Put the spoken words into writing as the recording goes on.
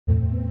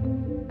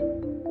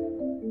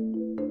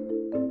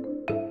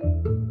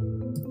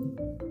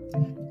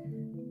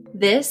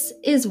This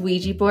is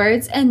Ouija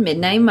Boards and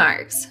Midnight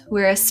Marks,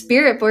 where a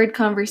spirit board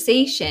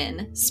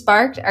conversation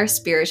sparked our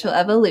spiritual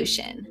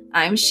evolution.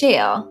 I'm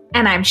Shale.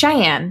 And I'm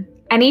Cheyenne.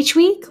 And each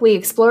week, we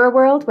explore a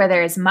world where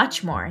there is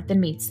much more than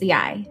meets the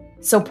eye.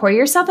 So pour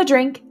yourself a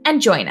drink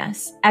and join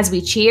us as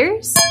we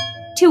cheers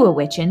to a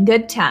witchin'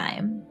 good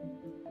time.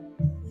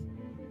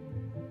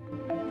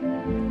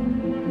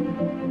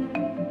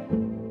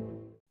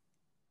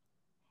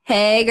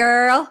 Hey,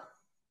 girl.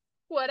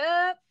 What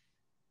up?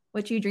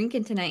 What you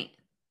drinking tonight?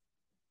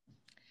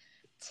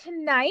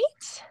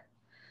 Tonight,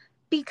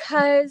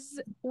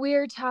 because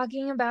we're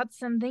talking about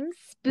something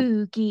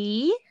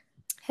spooky.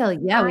 Hell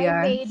yeah, we are.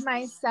 I made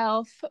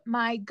myself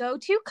my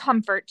go-to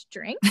comfort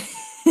drink,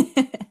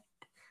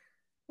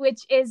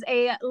 which is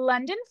a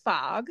London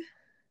Fog.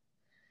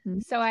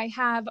 So I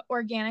have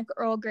organic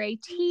Earl Grey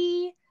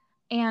tea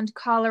and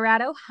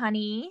Colorado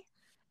honey.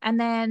 And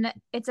then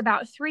it's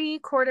about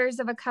 3/4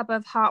 of a cup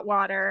of hot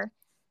water.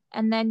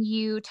 And then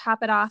you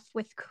top it off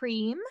with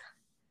cream.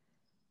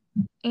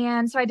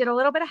 And so I did a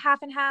little bit of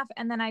half and half.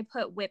 And then I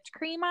put whipped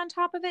cream on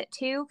top of it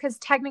too. Because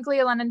technically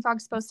a London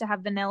Fog's supposed to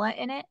have vanilla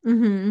in it.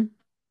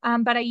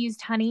 Mm-hmm. But I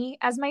used honey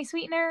as my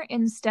sweetener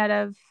instead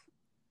of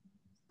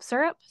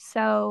syrup.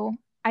 So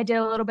I did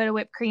a little bit of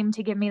whipped cream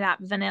to give me that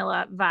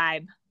vanilla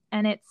vibe.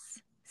 And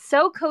it's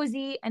so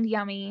cozy and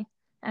yummy.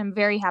 I'm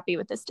very happy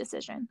with this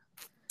decision.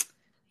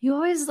 You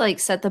always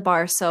set the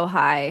bar so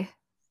high.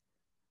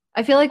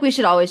 I feel like we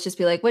should always just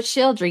be like, what's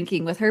Shale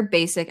drinking with her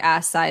basic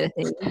ass side of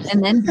things?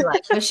 And then be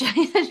like, what's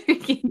Cheyenne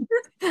drinking?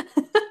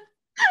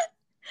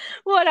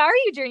 What are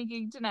you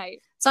drinking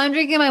tonight? So I'm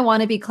drinking my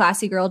wannabe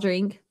classy girl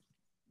drink.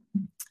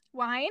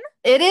 Wine?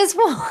 It is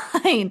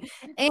wine.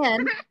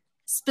 And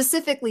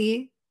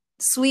specifically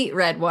sweet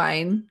red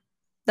wine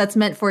that's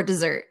meant for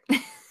dessert.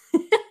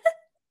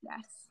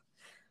 Yes.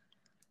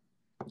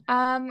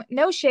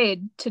 No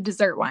shade to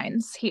dessert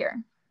wines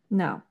here.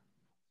 No.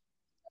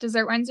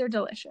 Dessert wines are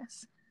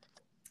delicious.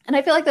 And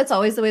I feel like that's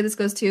always the way this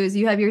goes too, is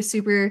you have your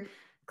super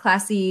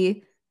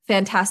classy,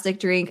 fantastic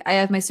drink. I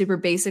have my super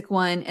basic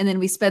one. And then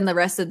we spend the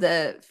rest of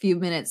the few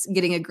minutes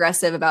getting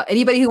aggressive about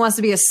anybody who wants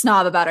to be a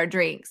snob about our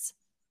drinks.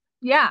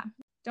 Yeah.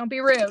 Don't be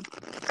rude.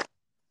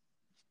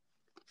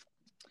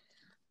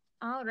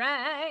 All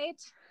right.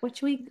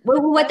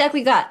 What deck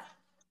we got?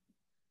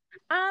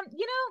 I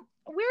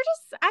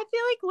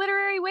feel like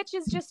Literary Witch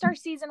is just our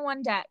season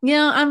 1 deck.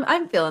 Yeah,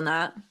 I'm feeling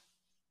that.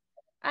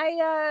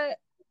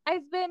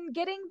 I've been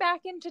getting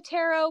back into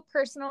tarot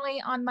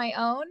personally on my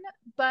own,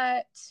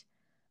 but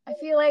I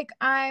feel like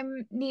I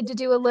need to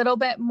do a little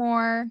bit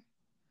more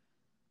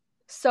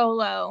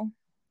solo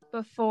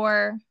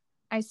before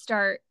I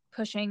start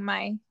pushing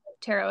my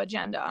tarot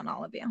agenda on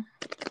all of you.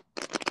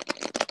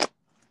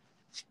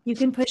 You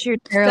can push your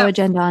tarot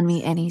agenda on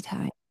me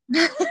anytime.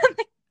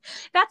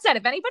 That said,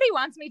 if anybody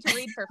wants me to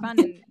read for fun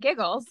and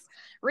giggles,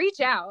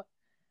 reach out.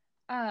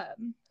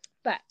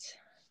 But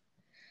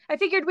I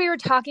figured we were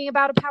talking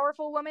about a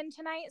powerful woman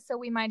tonight, so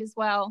we might as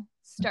well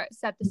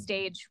set the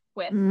stage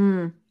with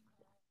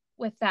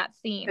that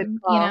theme.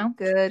 Good call. You know?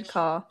 Good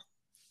call.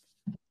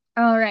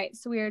 All right,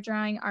 so we are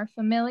drawing our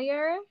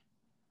familiar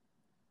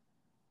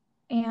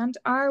and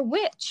our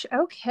witch.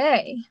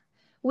 Okay,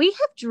 we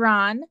have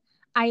drawn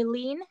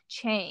Eileen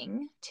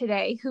Chang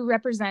today, who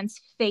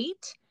represents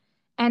fate,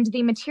 and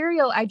the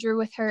material I drew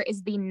with her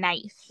is the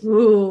knife.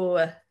 Ooh,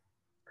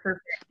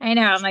 perfect. I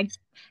know. I'm like,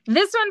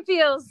 this one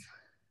feels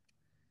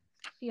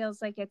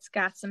like it's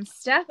got some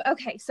stuff.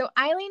 Okay, so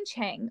Eileen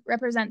Chang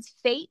represents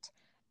fate,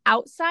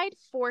 outside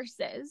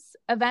forces,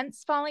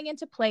 events falling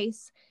into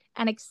place,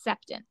 and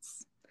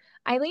acceptance.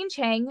 Eileen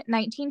Chang,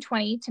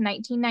 1920 to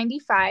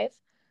 1995,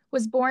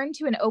 was born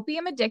to an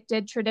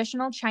opium-addicted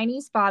traditional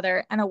Chinese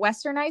father and a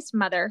westernized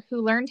mother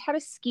who learned how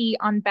to ski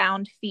on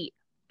bound feet.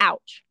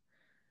 Ouch.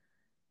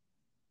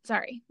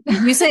 Sorry.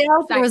 Did you say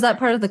ouch, or was that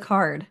part of the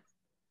card?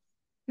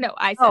 No,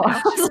 I said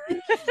ouch.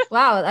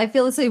 Wow, I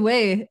feel the same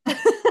way.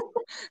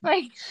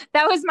 Like,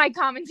 that was my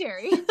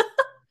commentary.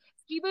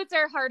 Ski boots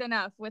are hard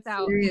enough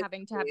without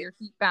having to have your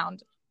feet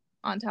bound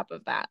on top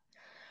of that.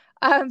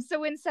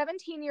 So when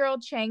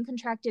 17-year-old Chang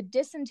contracted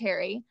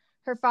dysentery,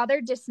 her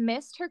father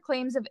dismissed her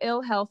claims of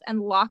ill health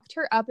and locked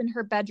her up in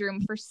her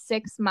bedroom for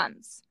 6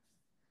 months.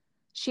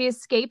 She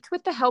escaped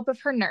with the help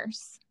of her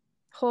nurse.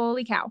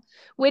 Holy cow.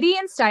 Witty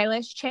and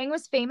stylish, Chang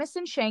was famous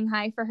in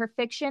Shanghai for her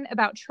fiction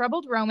about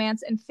troubled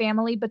romance and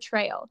family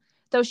betrayal.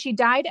 Though she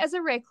died as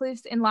a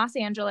recluse in Los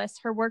Angeles,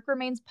 her work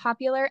remains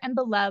popular and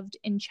beloved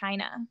in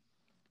China.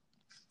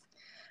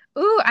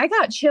 Ooh, I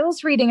got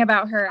chills reading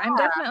about her. I'm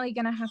definitely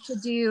going to have to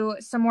do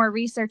some more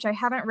research. I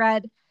haven't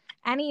read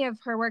any of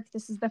her work.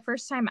 This is the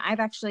first time I've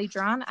actually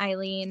drawn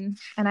Eileen,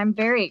 and I'm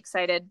very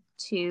excited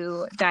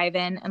to dive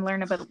in and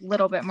learn a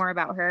little bit more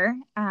about her.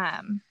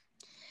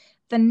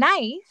 The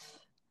knife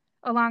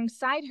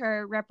alongside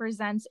her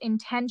represents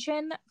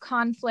intention,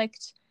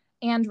 conflict,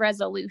 and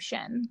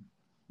resolution.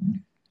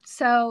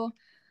 So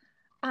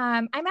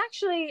I'm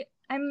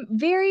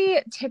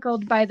very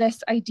tickled by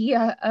this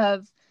idea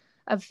of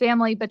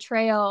family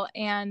betrayal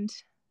and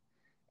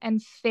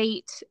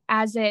fate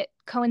as it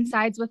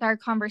coincides with our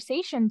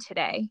conversation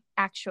today,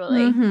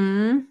 actually.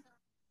 Mm-hmm.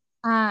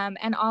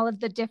 And all of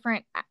the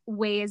different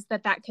ways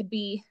that could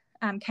be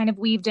kind of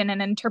weaved in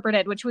and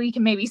interpreted, which we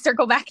can maybe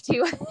circle back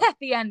to at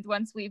the end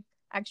once we've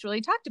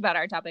actually talked about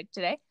our topic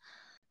today.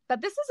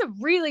 But this is a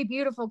really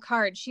beautiful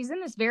card. She's in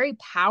this very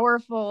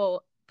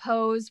powerful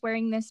pose,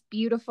 wearing this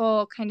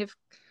beautiful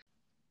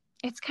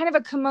it's kind of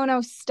a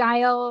kimono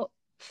style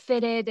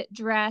fitted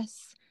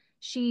dress.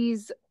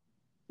 She's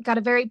got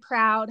a very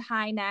proud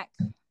high neck.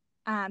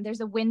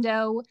 There's a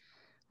window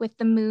with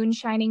the moon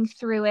shining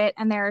through it,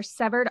 and there are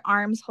severed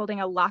arms holding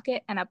a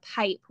locket and a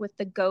pipe with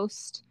the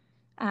ghost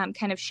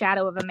kind of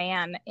shadow of a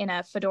man in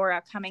a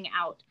fedora coming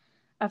out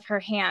of her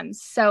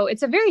hands. So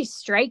it's a very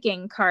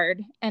striking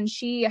card, and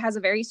she has a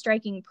very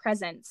striking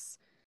presence.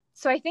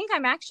 So I think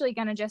I'm actually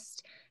going to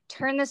just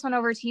turn this one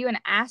over to you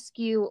and ask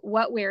you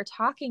what we're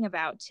talking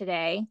about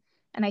today.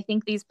 And I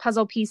think these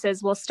puzzle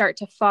pieces will start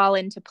to fall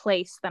into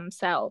place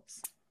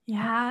themselves.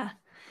 Yeah.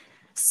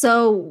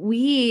 So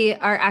we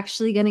are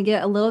actually going to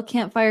get a little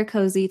campfire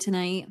cozy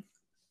tonight,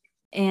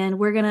 and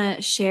we're going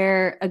to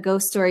share a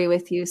ghost story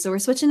with you. So we're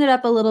switching it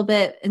up a little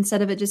bit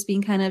instead of it just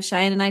being kind of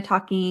Cheyenne and I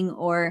talking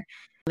or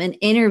an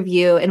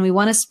interview. And we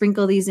want to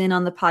sprinkle these in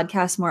on the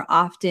podcast more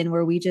often,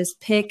 where we just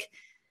pick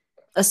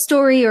a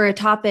story or a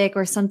topic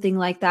or something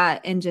like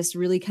that and just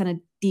really kind of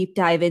deep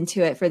dive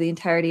into it for the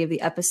entirety of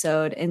the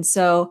episode. And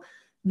so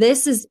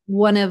this is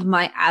one of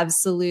my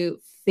absolute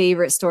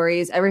favorite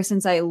stories. Ever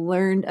since I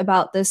learned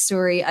about this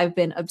story, I've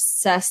been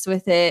obsessed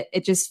with it.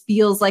 It just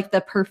feels like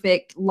the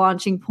perfect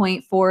launching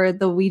point for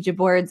the Ouija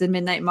Boards and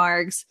Midnight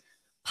Margs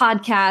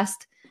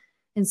podcast.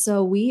 And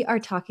so we are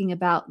talking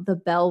about the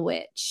Bell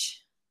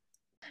Witch.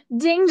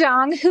 Ding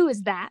dong, who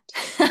is that?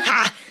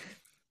 That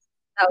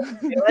was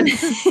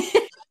good.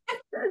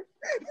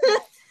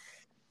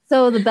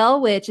 So the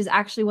Bell Witch is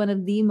actually one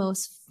of the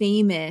most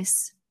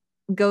famous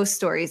ghost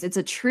stories. It's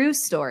a true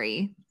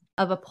story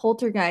of a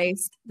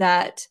poltergeist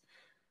that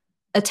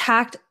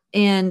attacked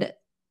and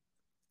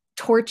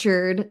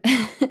tortured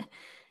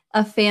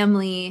a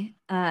family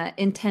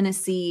in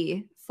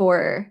Tennessee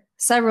for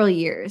several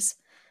years.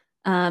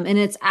 And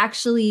it's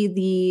actually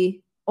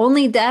the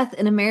only death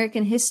in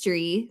American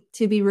history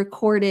to be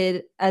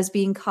recorded as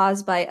being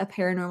caused by a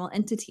paranormal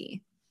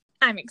entity.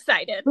 I'm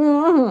excited.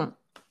 Mm-hmm.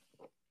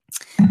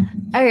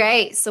 All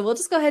right, so we'll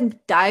just go ahead and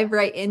dive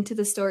right into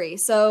the story.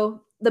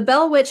 So the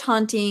Bell Witch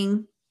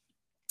haunting,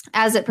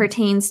 as it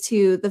pertains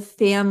to the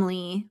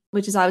family,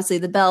 which is obviously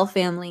the Bell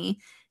family,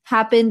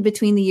 happened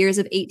between the years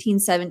of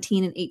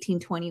 1817 and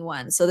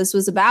 1821. So this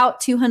was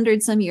about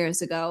 200 some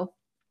years ago.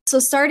 So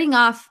starting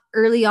off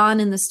early on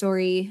in the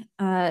story,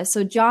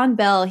 so John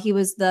Bell, he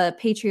was the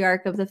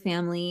patriarch of the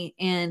family,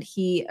 and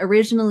he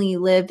originally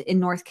lived in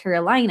North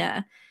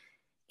Carolina.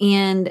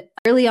 And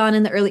early on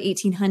in the early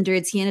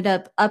 1800s, he ended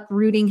up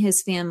uprooting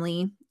his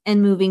family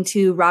and moving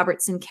to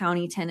Robertson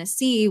County,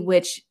 Tennessee,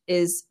 which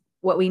is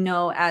what we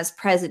know as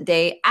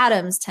present-day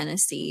Adams,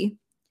 Tennessee.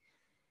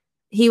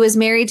 He was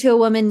married to a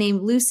woman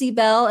named Lucy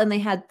Bell, and they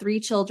had 3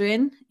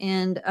 children.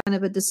 And kind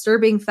of a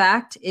disturbing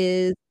fact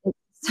is at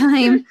this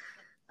time,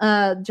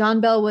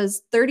 John Bell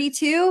was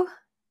 32,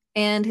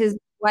 and his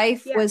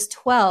wife was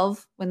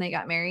 12 when they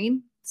got married.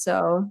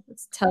 So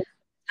it's tough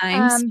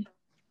times.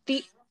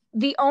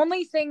 The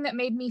only thing that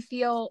made me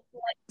feel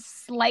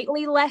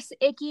slightly less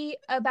icky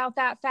about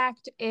that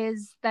fact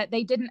is that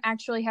they didn't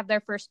actually have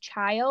their first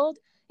child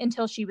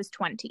until she was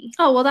 20.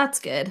 Oh, well, that's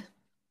good.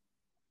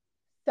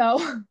 So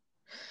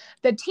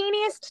the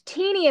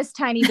teeniest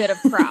tiny bit of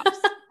props.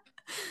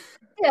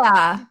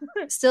 Yeah,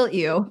 still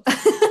you.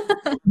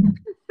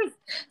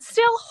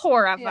 Still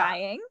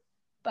horrifying,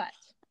 but.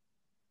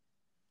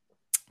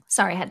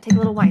 Sorry, I had to take a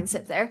little wine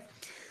sip there.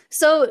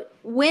 So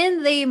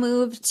when they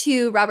moved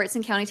to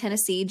Robertson County,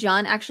 Tennessee,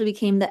 John actually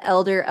became the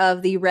elder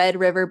of the Red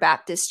River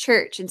Baptist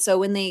Church. And so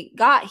when they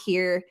got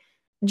here,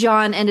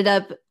 John ended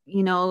up,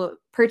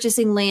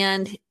 purchasing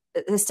land,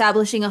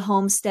 establishing a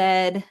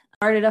homestead,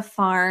 started a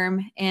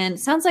farm, and it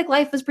sounds like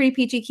life was pretty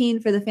peachy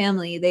keen for the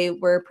family. They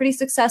were pretty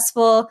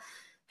successful,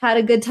 had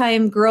a good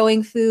time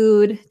growing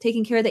food,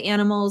 taking care of the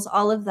animals,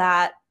 all of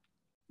that.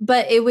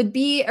 But it would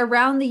be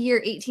around the year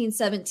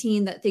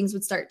 1817 that things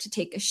would start to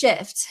take a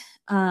shift.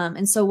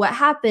 And so what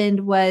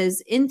happened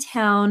was, in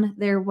town,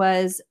 there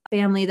was a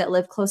family that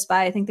lived close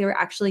by. I think they were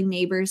actually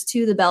neighbors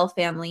to the Bell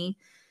family.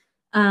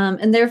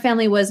 And their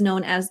family was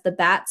known as the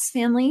Batts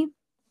family.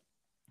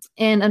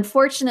 And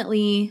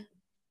unfortunately,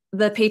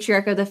 the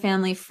patriarch of the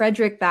family,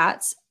 Frederick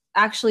Batts,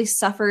 actually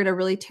suffered a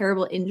really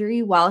terrible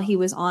injury while he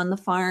was on the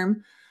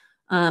farm.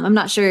 I'm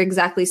not sure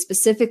exactly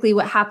specifically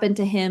what happened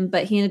to him,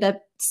 but he ended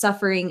up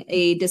suffering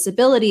a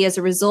disability as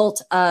a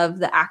result of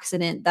the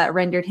accident that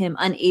rendered him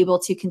unable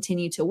to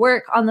continue to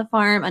work on the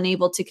farm,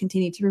 unable to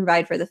continue to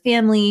provide for the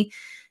family.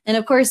 And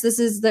of course, this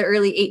is the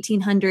early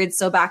 1800s.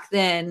 So back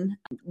then,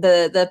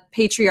 the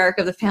patriarch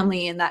of the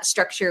family in that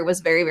structure was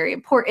very, very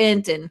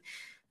important. And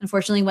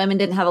unfortunately, women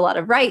didn't have a lot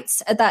of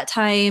rights at that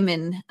time.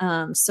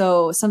 And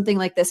so something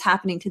like this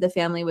happening to the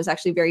family was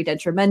actually very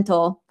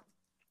detrimental.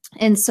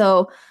 And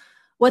so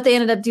what they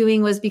ended up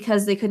doing was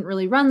because they couldn't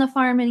really run the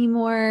farm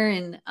anymore.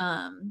 And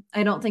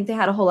I don't think they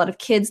had a whole lot of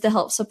kids to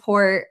help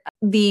support.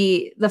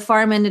 The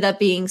farm ended up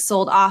being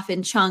sold off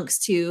in chunks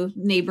to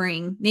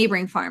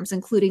neighboring farms,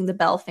 including the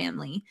Bell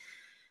family.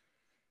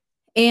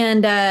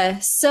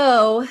 And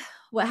so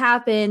what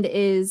happened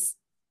is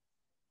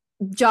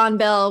John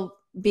Bell,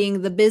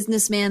 being the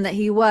businessman that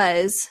he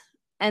was,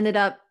 ended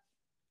up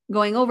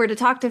going over to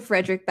talk to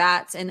Frederick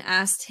Batts and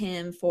asked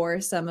him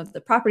for some of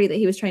the property that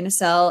he was trying to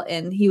sell.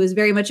 And he was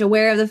very much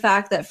aware of the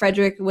fact that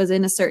Frederick was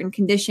in a certain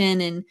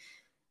condition and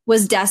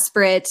was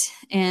desperate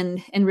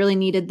and really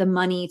needed the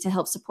money to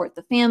help support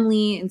the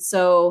family. And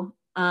so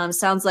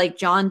sounds like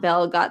John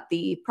Bell got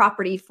the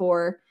property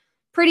for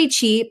pretty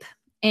cheap.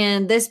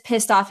 And this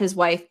pissed off his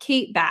wife,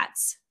 Kate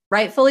Batts,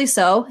 rightfully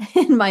so,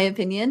 in my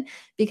opinion,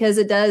 because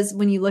it does,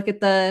 when you look at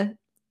the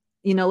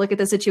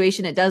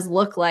situation, it does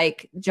look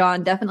like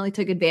John definitely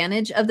took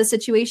advantage of the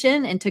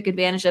situation and took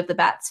advantage of the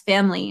Batts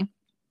family.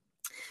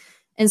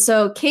 And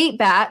so Kate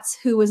Batts,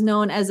 who was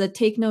known as a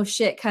take no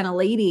shit kind of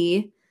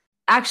lady,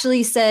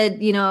 actually said,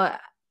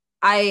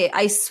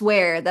 I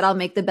swear that I'll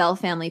make the Bell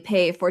family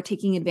pay for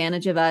taking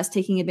advantage of us,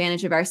 taking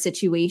advantage of our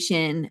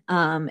situation,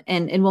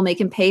 and we'll make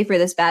him pay for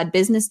this bad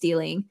business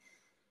dealing.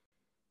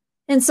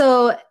 And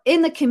so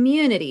in the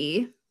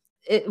community,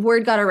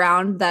 word got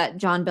around that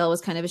John Bell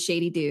was kind of a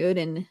shady dude,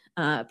 and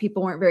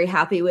people weren't very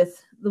happy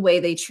with the way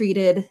they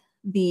treated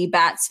the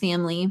Batts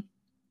family.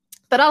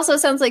 But also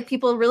sounds like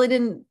people really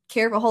didn't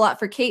care a whole lot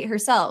for Kate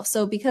herself.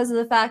 So because of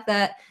the fact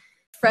that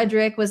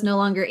Frederick was no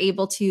longer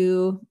able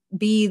to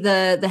be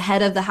the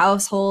head of the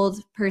household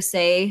per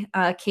se,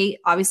 Kate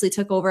obviously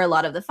took over a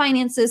lot of the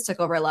finances, took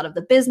over a lot of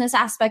the business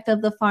aspect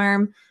of the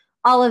farm,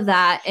 all of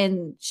that.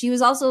 And she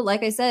was also,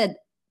 like I said,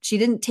 she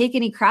didn't take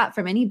any crap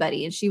from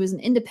anybody. And she was an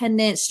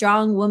independent,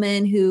 strong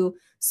woman who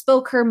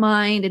spoke her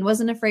mind and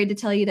wasn't afraid to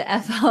tell you to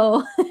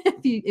FO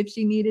if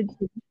she needed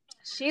to.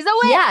 She's a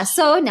witch. Yeah.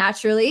 So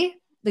naturally,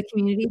 the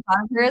community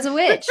thought of her as a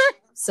witch.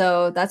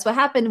 So that's what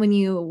happened when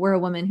you were a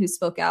woman who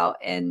spoke out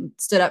and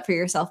stood up for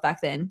yourself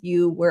back then.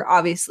 You were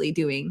obviously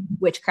doing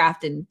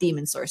witchcraft and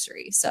demon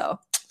sorcery. So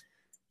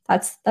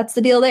that's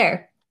the deal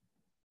there.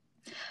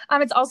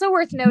 It's also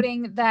worth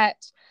noting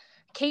that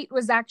Kate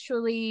was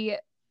actually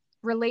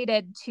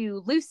related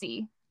to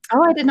Lucy.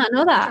 Oh, I did not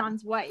know that.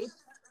 John's wife.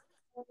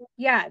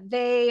 Yeah,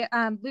 they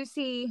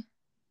Lucy,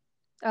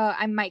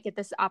 I might get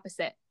this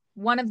opposite.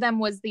 One of them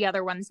was the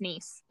other one's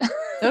niece.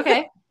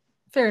 Okay,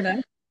 fair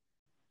enough.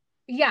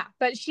 Yeah,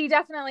 but she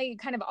definitely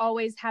kind of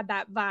always had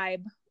that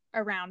vibe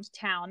around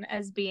town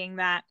as being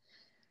that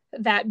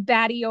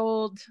batty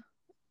old,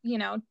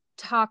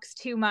 talks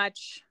too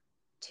much,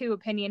 too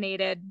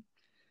opinionated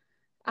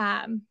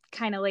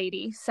kind of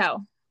lady.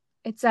 So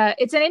it's an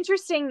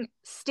interesting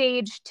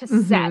stage to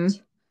set,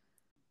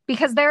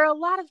 because there are a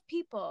lot of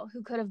people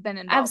who could have been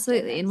involved.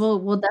 Absolutely. And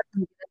we'll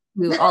definitely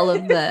get to all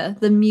of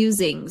the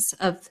musings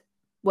of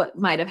what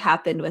might have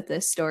happened with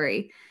this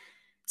story.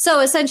 So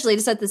essentially,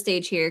 to set the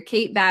stage here,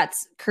 Kate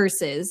Batts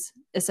curses,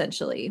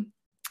 essentially,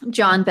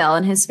 John Bell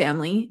and his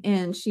family.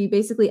 And she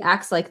basically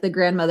acts like the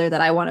grandmother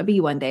that I want to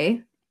be one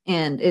day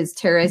and is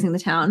terrorizing the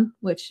town,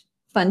 which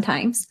fun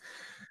times.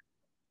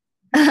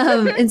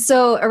 And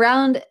so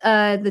around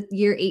the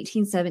year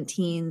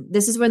 1817,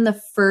 this is when the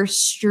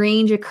first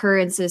strange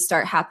occurrences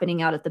start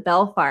happening out at the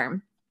Bell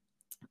farm.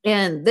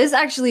 And this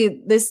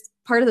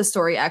part of the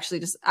story actually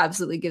just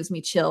absolutely gives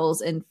me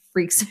chills and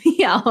freaks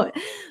me out.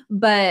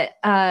 But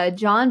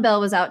John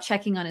Bell was out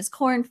checking on his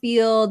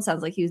cornfield.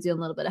 Sounds like he was doing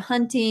a little bit of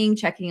hunting,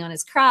 checking on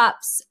his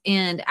crops.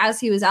 And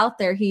as he was out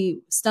there, he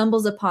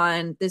stumbles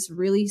upon this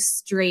really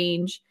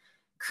strange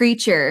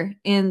creature.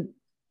 And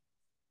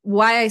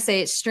why I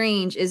say it's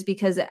strange is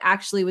because it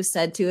actually was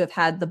said to have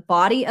had the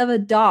body of a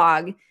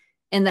dog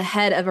and the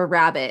head of a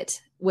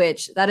rabbit,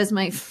 which that is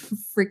my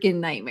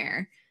freaking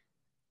nightmare.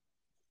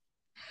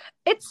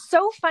 It's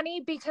so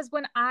funny because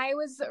when I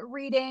was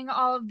reading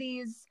all of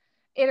these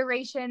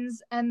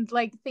iterations and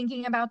like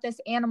thinking about this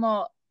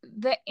animal,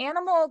 the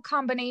animal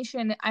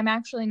combination I'm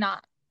actually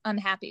not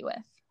unhappy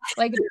with.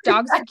 Like,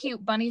 dogs are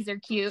cute, bunnies are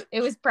cute.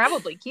 It was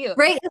probably cute.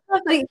 Right.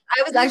 I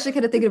was actually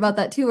kind of thinking about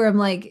that too, where I'm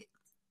like,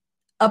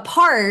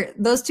 apart,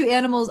 those two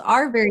animals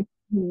are very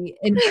cute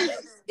and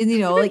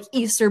like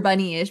Easter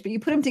bunny-ish, but you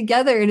put them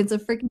together and it's a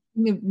freaking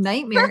thing of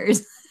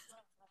nightmares.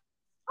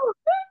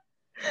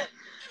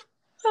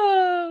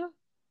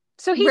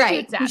 So he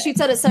shoots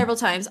at it several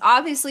times,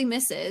 obviously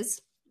misses,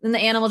 then the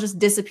animal just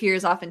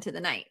disappears off into the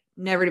night,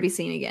 never to be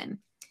seen again.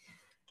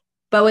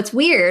 But what's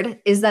weird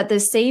is that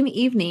this same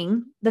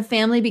evening, the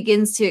family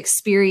begins to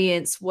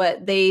experience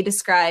what they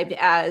described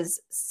as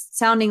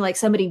sounding like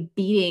somebody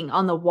beating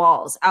on the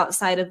walls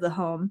outside of the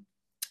home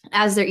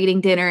as they're eating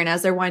dinner and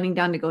as they're winding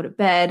down to go to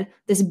bed.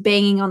 This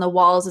banging on the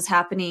walls is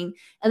happening.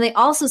 And they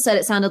also said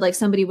it sounded like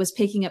somebody was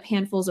picking up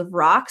handfuls of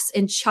rocks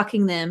and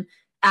chucking them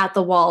at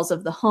the walls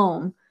of the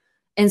home.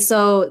 And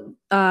so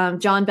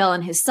John Bell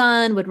and his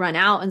son would run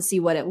out and see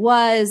what it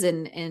was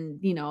and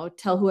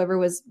tell whoever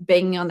was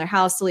banging on their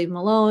house to leave them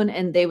alone.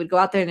 And they would go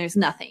out there and there's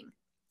nothing.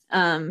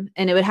 And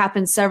it would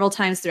happen several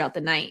times throughout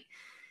the night.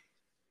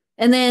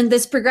 And then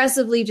this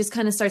progressively just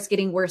kind of starts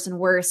getting worse and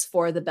worse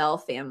for the Bell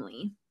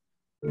family.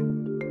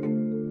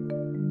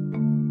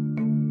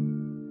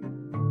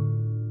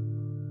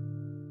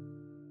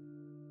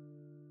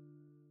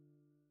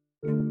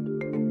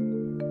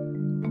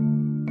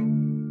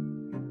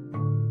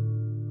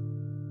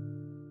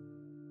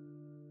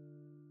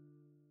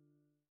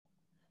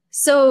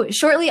 So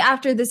shortly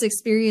after this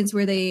experience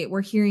where they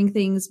were hearing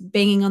things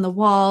banging on the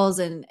walls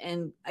and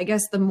I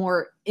guess the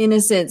more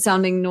innocent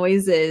sounding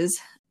noises,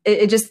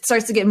 it just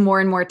starts to get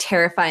more and more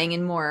terrifying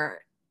and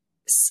more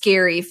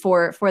scary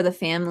for the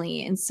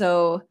family. And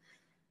so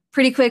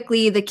pretty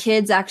quickly, the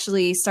kids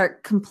actually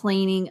start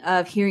complaining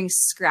of hearing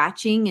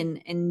scratching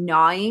and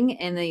gnawing,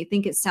 and they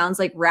think it sounds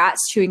like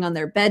rats chewing on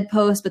their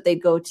bedpost, but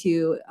they'd go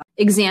to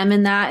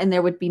examine that and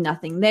there would be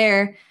nothing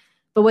there.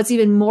 But what's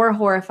even more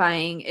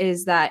horrifying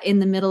is that in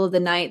the middle of the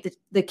night,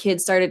 the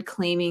kids started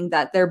claiming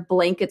that their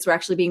blankets were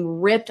actually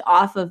being ripped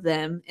off of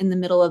them in the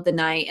middle of the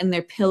night and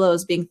their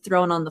pillows being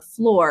thrown on the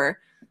floor.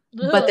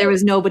 Ugh. But there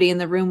was nobody in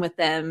the room with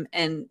them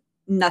and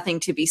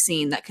nothing to be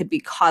seen that could be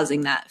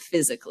causing that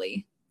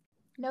physically.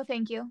 No,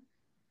 thank you.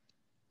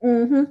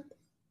 Mm-hmm.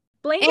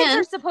 Blankets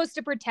are supposed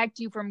to protect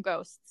you from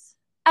ghosts.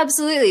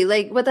 Absolutely.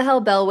 Like, what the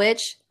hell, Bell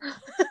Witch?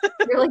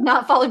 You're like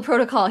not following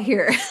protocol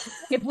here.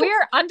 If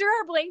we're under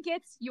our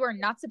blankets, you are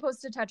not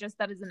supposed to touch us.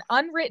 That is an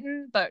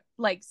unwritten but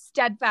like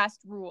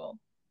steadfast rule.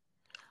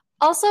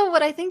 Also,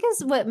 what I think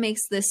is what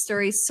makes this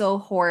story so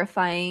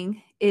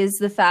horrifying is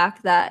the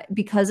fact that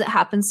because it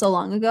happened so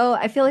long ago,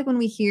 I feel like when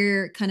we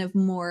hear kind of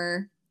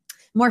more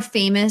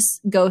famous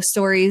ghost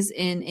stories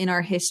in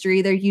our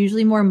history, they're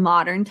usually more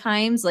modern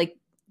times. Like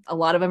a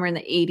lot of them are in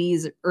the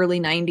 80s, early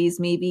 90s,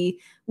 maybe,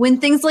 when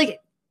things like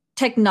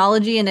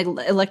technology and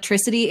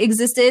electricity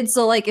existed.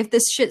 So like if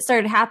this shit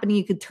started happening,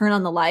 you could turn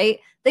on the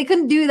light. They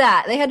couldn't do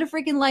that. They had to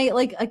freaking light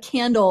like a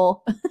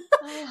candle.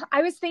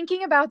 I was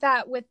thinking about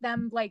that with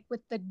them, like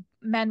with the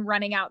men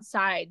running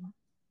outside.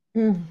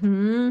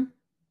 Mm-hmm.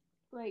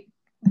 Like,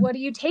 what are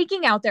you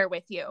taking out there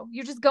with you?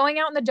 You're just going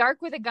out in the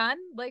dark with a gun?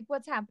 Like,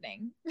 what's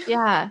happening?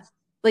 Yeah.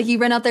 Like you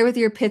run out there with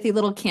your pithy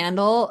little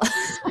candle.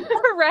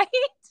 Right?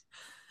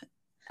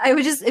 I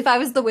would just, if I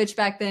was the witch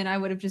back then, I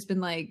would have just been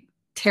like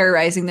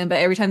terrorizing them. But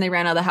every time they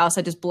ran out of the house,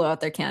 I'd just blow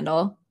out their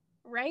candle.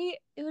 Right?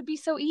 It would be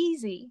so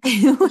easy.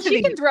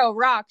 She can throw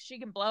rocks. She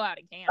can blow out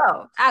a candle.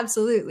 Oh,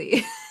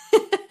 absolutely.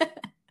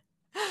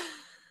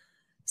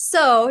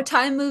 So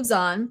time moves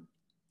on.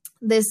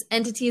 This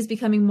entity is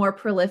becoming more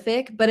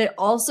prolific, but it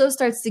also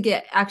starts to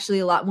get actually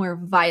a lot more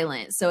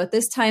violent. So at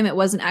this time, it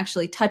wasn't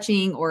actually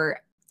touching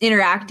or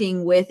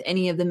interacting with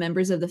any of the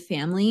members of the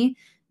family.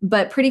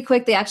 But pretty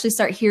quick, they actually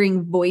start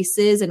hearing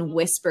voices and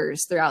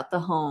whispers throughout the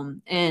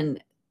home.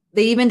 And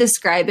they even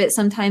describe it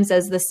sometimes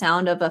as the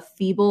sound of a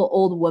feeble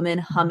old woman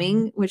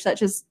humming, which that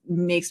just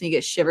makes me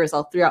get shivers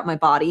all throughout my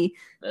body.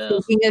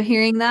 Thinking of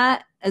hearing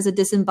that as a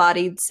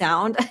disembodied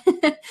sound.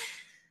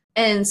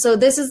 And so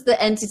this is the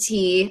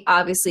entity,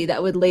 obviously,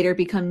 that would later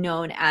become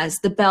known as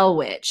the Bell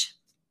Witch.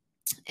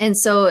 And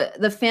so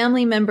the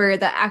family member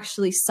that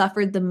actually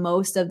suffered the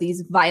most of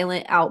these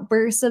violent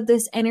outbursts of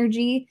this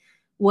energy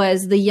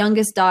was the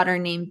youngest daughter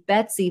named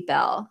Betsy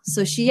Bell.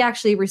 So she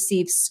actually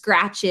received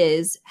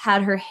scratches,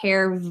 had her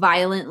hair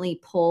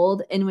violently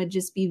pulled, and would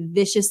just be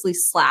viciously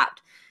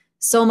slapped.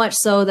 So much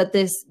so that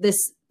this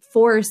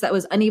force that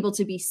was unable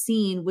to be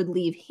seen would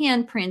leave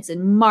handprints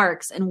and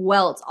marks and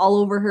welts all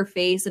over her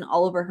face and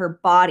all over her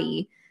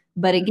body.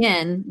 But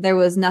again, there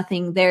was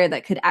nothing there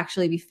that could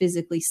actually be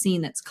physically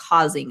seen that's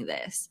causing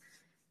this.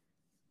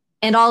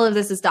 And all of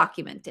this is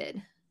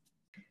documented.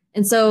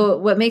 And so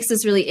what makes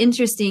this really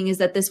interesting is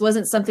that this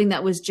wasn't something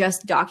that was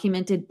just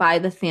documented by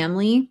the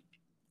family.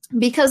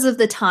 Because of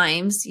the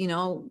times, you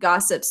know,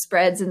 gossip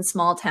spreads in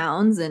small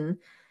towns, and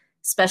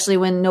especially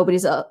when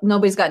nobody's got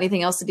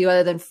anything else to do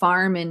other than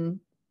farm and,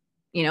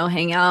 you know,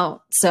 hang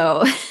out.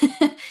 So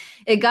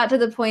it got to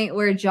the point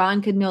where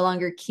John could no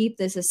longer keep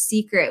this a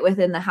secret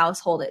within the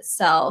household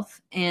itself.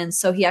 And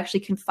so he actually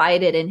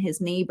confided in his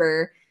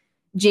neighbor,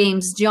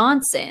 James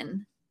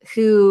Johnson,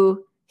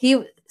 who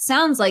he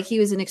sounds like he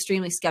was an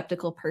extremely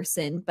skeptical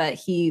person, but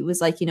he was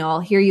like, you know, I'll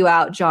hear you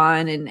out,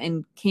 John,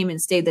 and came and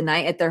stayed the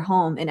night at their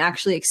home and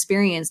actually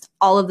experienced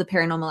all of the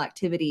paranormal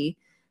activity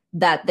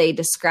that they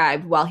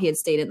described while he had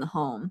stayed in the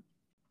home.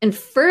 And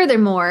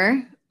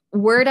furthermore,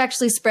 word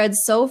actually spread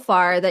so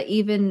far that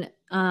even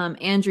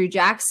Andrew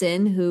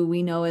Jackson, who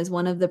we know as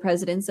one of the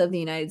presidents of the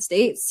United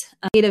States,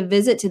 paid a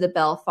visit to the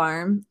Bell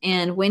farm.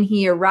 And when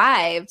he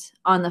arrived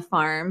on the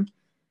farm,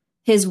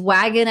 his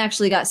wagon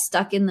actually got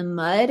stuck in the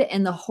mud,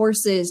 and the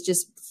horses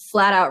just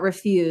flat out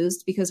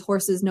refused, because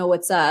horses know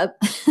what's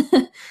up.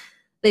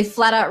 They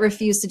flat out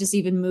refused to just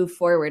even move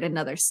forward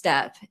another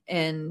step.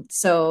 And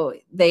so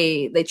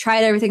they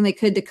tried everything they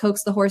could to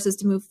coax the horses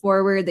to move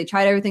forward. They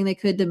tried everything they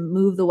could to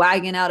move the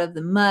wagon out of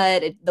the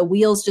mud. The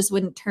wheels just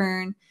wouldn't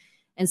turn.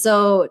 And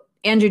so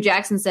Andrew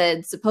Jackson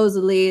said,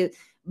 supposedly,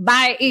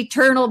 by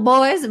eternal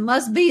boys, it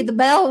must be the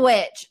Bell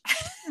Witch.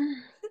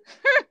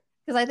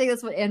 Because I think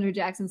that's what Andrew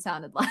Jackson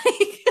sounded like.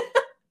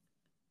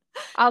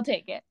 I'll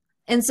take it.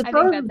 And I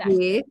think that's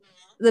supposedly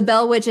the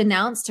Bell Witch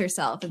announced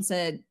herself and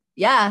said,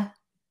 yeah,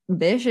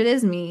 bitch, it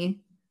is me.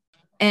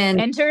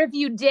 And enter if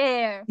you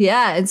dare.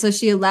 Yeah. And so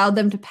she allowed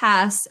them to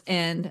pass.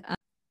 And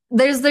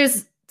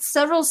there's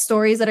several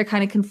stories that are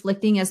kind of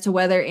conflicting as to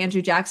whether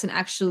Andrew Jackson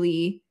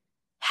actually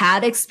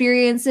had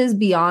experiences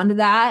beyond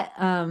that.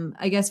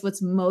 I guess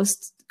what's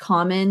most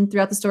common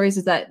throughout the stories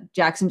is that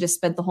Jackson just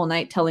spent the whole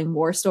night telling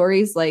war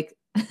stories like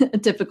a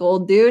typical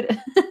old dude.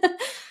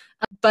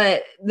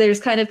 But there's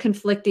kind of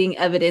conflicting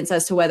evidence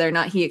as to whether or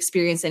not he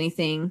experienced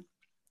anything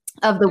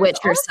of the witch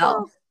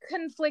herself.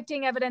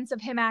 Conflicting evidence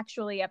of him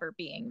actually ever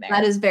being there.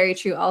 That is very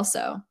true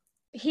also.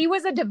 He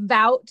was a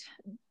devout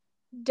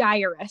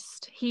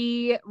diarist.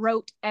 He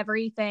wrote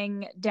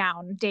everything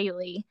down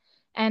daily,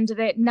 and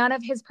that none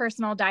of his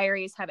personal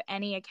diaries have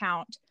any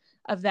account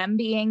of them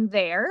being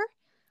there.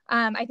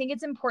 I think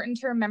it's important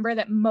to remember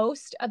that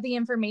most of the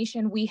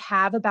information we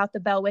have about the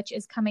Bell Witch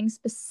is coming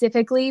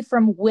specifically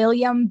from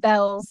William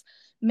Bell's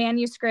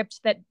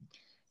manuscript that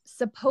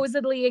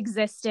supposedly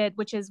existed,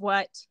 which is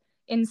what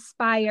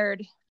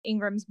inspired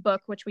Ingram's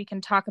book, which we can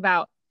talk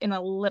about in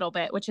a little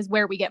bit, which is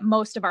where we get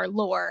most of our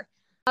lore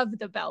of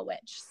the Bell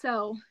Witch.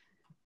 So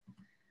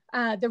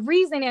the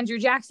reason Andrew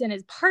Jackson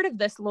is part of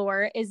this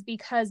lore is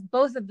because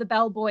both of the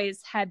Bell boys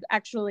had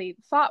actually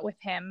fought with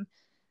him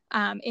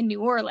in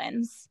New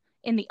Orleans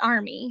in the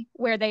army,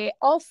 where they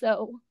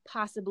also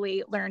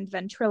possibly learned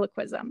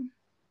ventriloquism.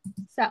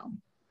 So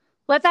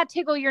let that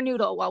tickle your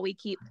noodle while we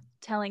keep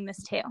telling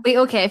this tale. Wait,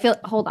 okay,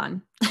 hold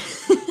on.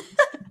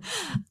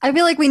 I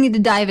feel like we need to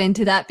dive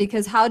into that,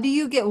 because how do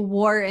you get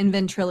war and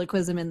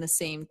ventriloquism in the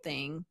same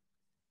thing?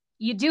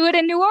 You do it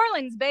in New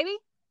Orleans, baby.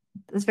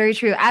 That's very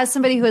true. As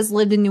somebody who has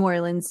lived in New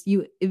Orleans,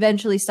 you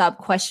eventually stop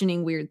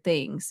questioning weird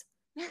things.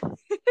 I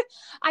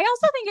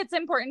also think it's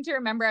important to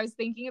remember, I was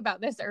thinking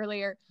about this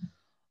earlier,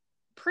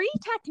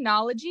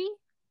 pre-technology,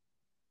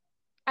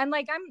 and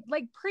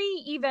I'm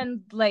pre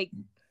even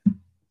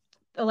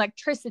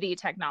electricity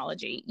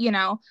technology,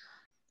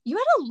 you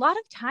had a lot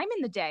of time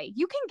in the day.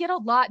 You can get a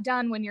lot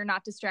done when you're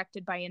not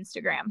distracted by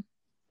Instagram.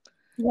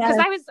 Because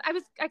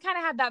I kind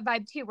of had that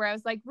vibe too, where I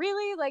was like,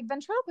 really,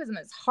 ventriloquism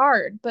is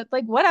hard, but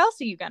what else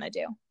are you gonna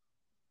do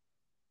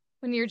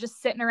when you're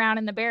just sitting around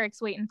in the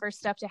barracks waiting for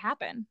stuff to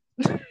happen?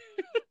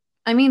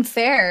 I mean,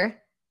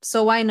 fair.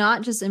 So why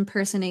not just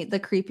impersonate the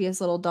creepiest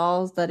little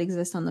dolls that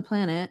exist on the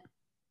planet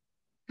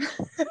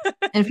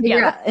and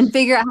figure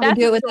out how to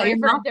do it without your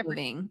mouth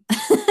moving?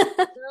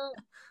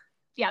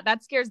 Yeah,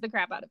 that scares the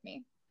crap out of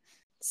me.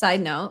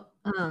 Side note,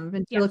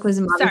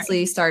 ventriloquism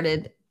obviously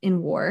started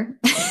in war.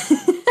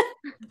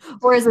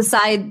 Or as a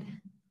side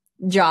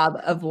job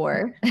of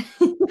war.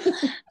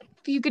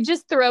 If you could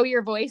just throw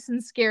your voice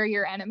and scare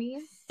your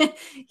enemies.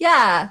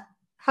 Yeah.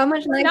 How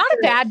much nicer? Not a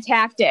bad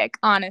tactic,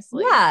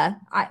 honestly. Yeah.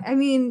 I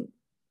mean,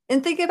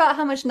 and think about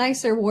how much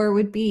nicer war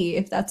would be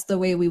if that's the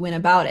way we went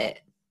about it.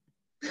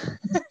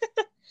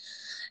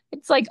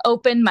 It's like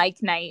open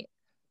mic night.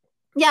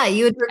 Yeah,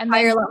 you would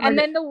require a lot more. And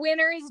then the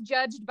winner is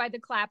judged by the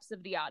claps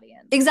of the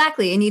audience.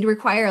 Exactly. And you'd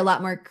require a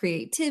lot more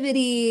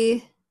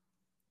creativity.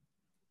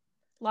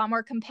 A lot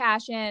more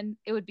compassion.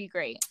 It would be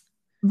great.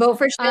 Vote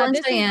for Shayla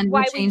and Cheyenne.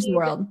 We'll change the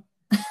world.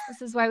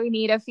 This is why we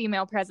need a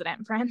female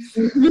president, friends.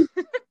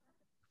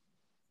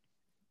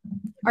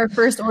 Our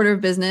first order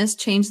of business,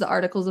 change the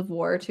articles of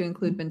war to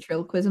include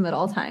ventriloquism at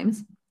all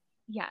times.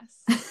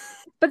 Yes.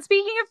 But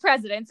speaking of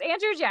presidents,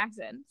 Andrew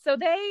Jackson. So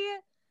they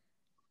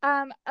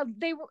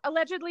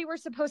allegedly were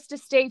supposed to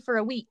stay for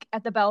a week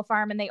at the Bell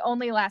Farm, and they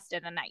only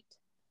lasted a night.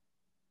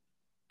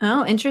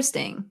 Oh,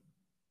 interesting.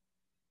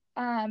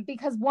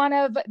 Because one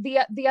of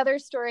the other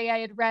story I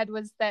had read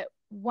was that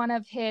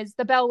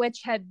the Bell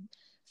Witch had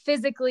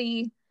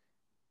physically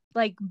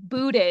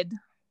booted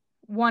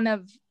one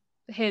of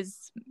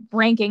his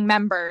ranking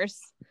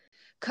members,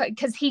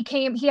 because he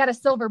had a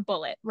silver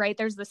bullet, right?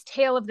 There's this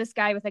tale of this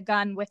guy with a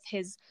gun with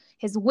his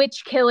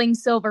witch killing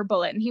silver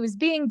bullet, and he was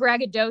being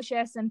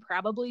braggadocious and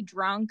probably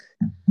drunk,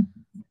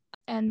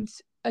 and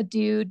a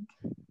dude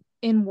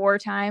in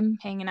wartime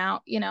hanging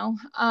out,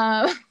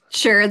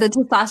 Sure, the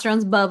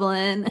testosterone's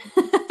bubbling.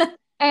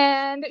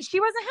 And she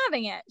wasn't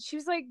having it. She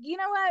was like, you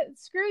know what?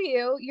 Screw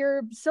you.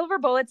 Your silver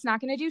bullet's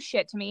not going to do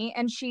shit to me.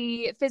 And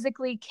she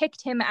physically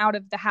kicked him out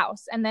of the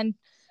house, and then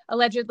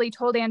allegedly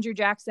told Andrew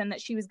Jackson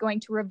that she was going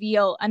to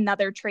reveal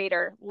another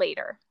traitor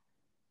later.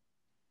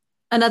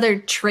 Another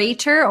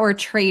traitor or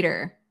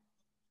traitor?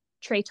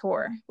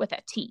 Traitor with a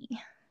T.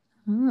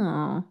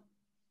 Oh.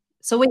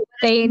 So wait,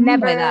 they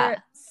never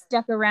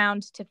stuck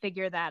around to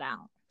figure that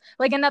out.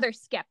 Another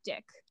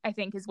skeptic, I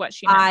think, is what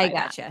she meant. I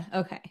gotcha.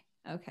 That.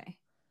 Okay.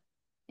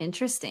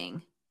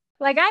 Interesting.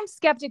 I'm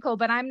skeptical,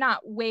 but I'm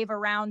not wave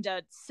around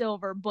a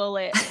silver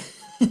bullet.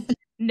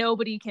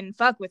 Nobody can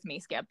fuck with me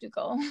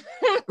skeptical.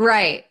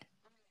 Right.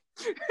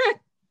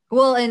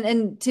 Well,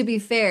 and to be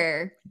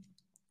fair,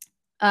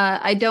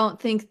 I don't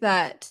think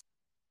that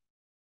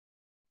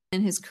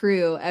and his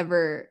crew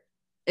ever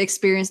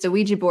experienced a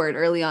Ouija board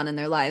early on in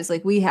their lives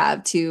like we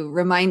have, to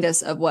remind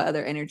us of what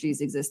other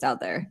energies exist out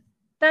there.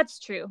 That's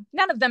true.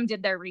 None of them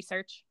did their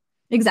research.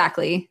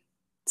 Exactly.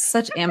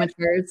 Such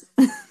amateurs.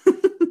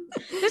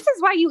 This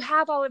is why you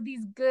have all of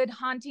these good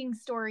haunting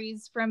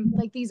stories from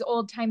like these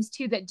old times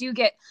too, that do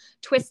get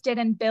twisted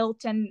and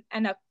built and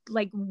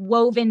like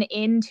woven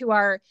into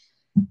our,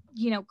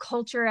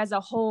 culture as a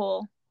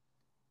whole,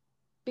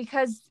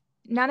 because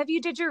none of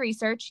you did your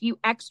research. You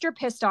extra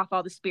pissed off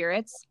all the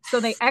spirits, so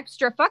they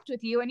extra fucked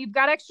with you, and you've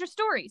got extra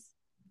stories.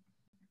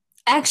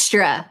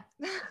 Extra.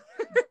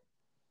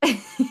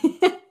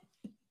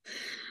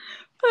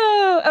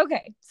 Oh,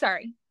 okay.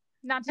 Sorry.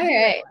 Not to. All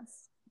right.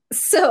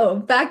 So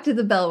back to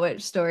the Bell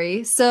Witch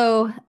story.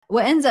 So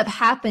what ends up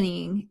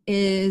happening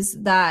is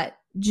that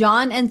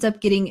John ends up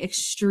getting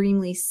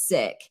extremely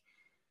sick.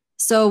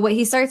 So what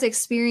he starts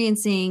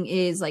experiencing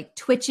is like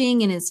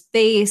twitching in his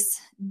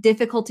face,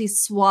 difficulty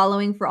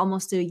swallowing for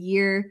almost a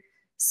year.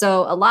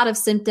 So a lot of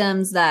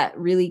symptoms that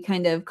really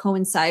kind of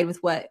coincide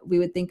with what we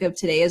would think of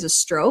today as a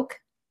stroke.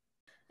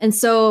 And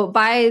so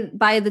by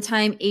the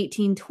time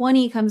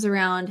 1820 comes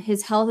around,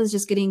 his health is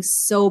just getting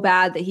so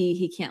bad that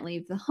he can't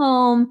leave the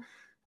home.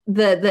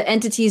 The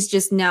entity's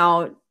just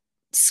now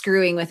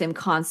screwing with him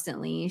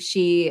constantly.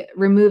 She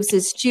removes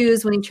his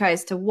shoes when he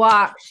tries to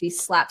walk. She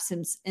slaps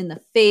him in the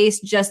face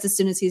just as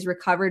soon as he's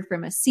recovered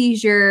from a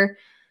seizure.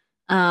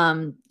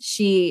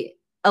 She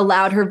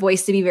allowed her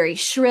voice to be very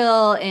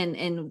shrill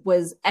and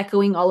was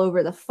echoing all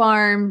over the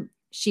farm.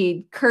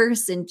 She'd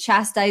curse and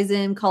chastise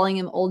him, calling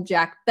him Old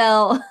Jack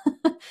Bell.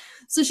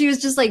 So she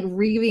was just like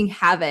wreaking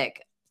havoc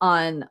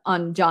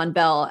on John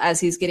Bell as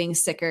he's getting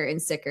sicker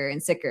and sicker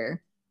and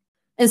sicker.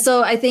 And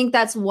so I think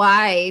that's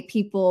why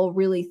people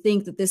really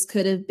think that this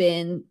could have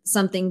been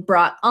something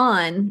brought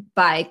on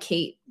by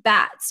Kate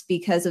Batts,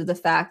 because of the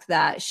fact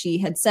that she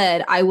had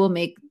said, I will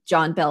make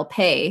John Bell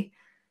pay.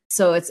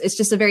 So it's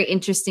just a very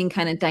interesting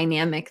kind of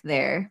dynamic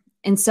there.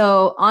 And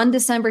so on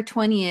December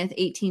 20th,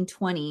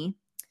 1820,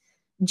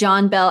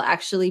 John Bell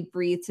actually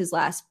breathed his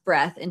last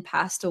breath and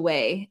passed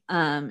away.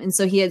 And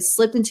so he had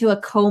slipped into a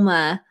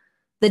coma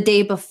the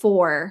day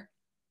before.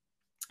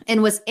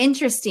 And what's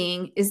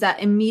interesting is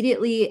that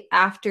immediately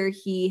after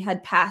he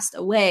had passed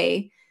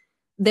away,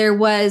 there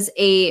was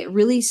a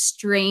really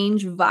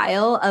strange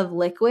vial of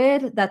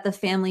liquid that the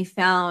family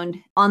found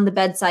on the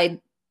bedside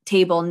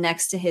table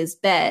next to his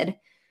bed.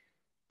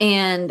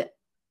 And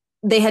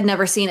they had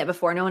never seen it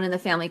before. No one in the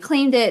family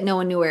claimed it. No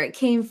one knew where it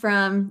came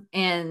from.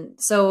 And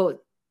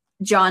so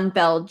John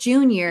Bell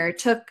Jr.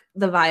 took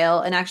the vial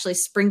and actually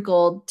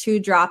sprinkled 2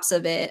 drops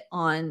of it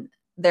on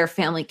their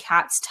family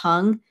cat's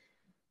tongue.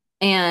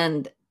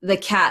 And the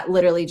cat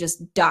literally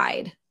just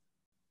died.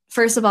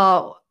 First of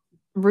all,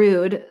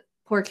 rude,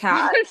 poor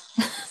cat.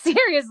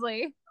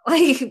 Seriously.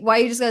 Like, why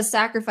you just gotta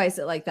sacrifice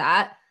it like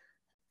that?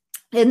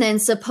 And then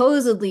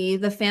supposedly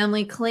the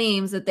family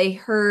claims that they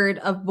heard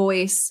a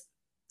voice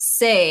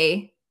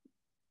say,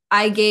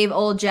 I gave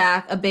old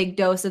Jack a big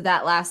dose of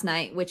that last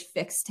night, which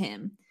fixed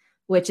him,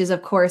 which is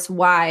of course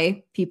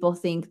why people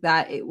think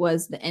that it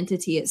was the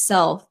entity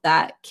itself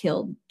that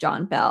killed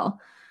John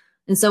Bell.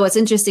 And so what's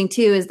interesting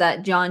too is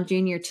that John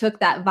Jr. took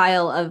that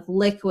vial of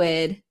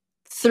liquid,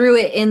 threw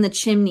it in the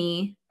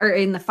chimney or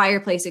in the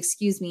fireplace,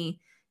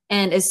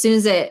 and as soon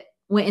as it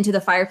went into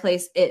the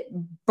fireplace, it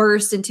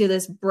burst into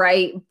this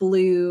bright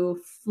blue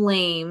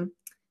flame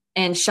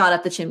and shot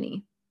up the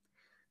chimney.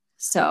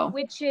 So,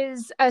 which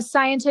is a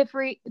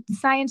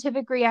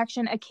scientific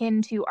reaction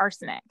akin to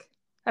arsenic.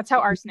 That's how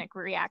arsenic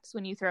reacts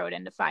when you throw it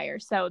into fire.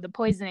 So the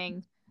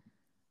poisoning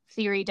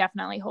theory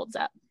definitely holds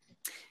up.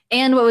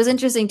 And what was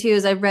interesting too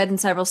is I've read in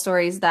several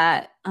stories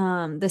that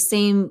the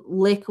same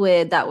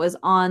liquid that was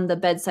on the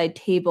bedside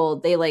table,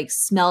 they like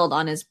smelled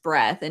on his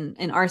breath,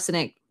 and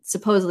arsenic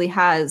supposedly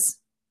has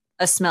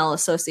a smell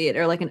associated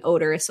or like an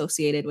odor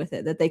associated with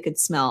it that they could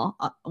smell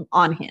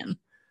on him.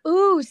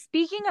 Ooh,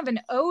 speaking of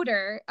an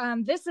odor,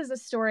 this is a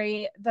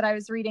story that I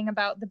was reading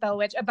about the Bell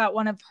Witch, about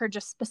one of her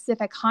just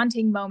specific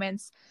haunting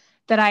moments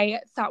that I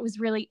thought was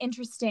really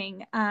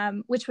interesting,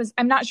 which was,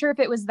 I'm not sure if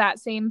it was that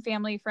same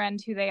family friend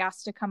who they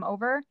asked to come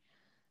over,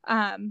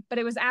 but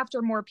it was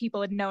after more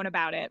people had known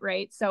about it,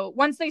 right? So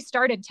once they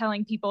started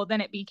telling people,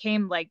 then it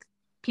became like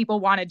people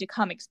wanted to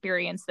come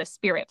experience this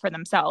spirit for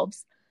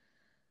themselves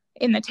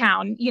in the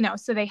town,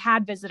 so they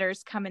had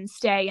visitors come and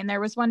stay. And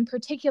there was one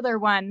particular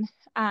one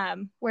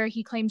where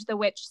he claimed the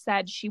witch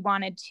said she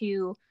wanted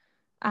to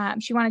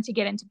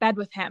get into bed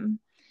with him.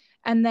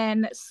 And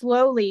then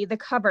slowly the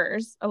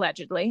covers,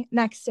 allegedly,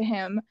 next to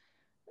him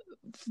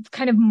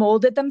kind of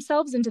molded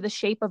themselves into the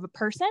shape of a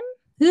person,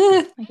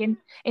 like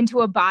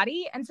into a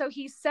body. And so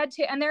he said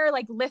and there are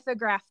like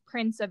lithograph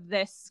prints of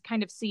this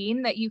kind of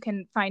scene that you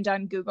can find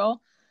on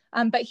Google.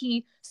 But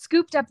he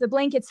scooped up the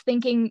blankets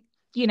thinking,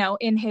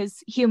 in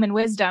his human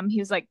wisdom, he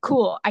was like,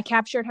 cool, I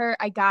captured her.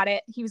 I got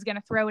it. He was going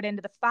to throw it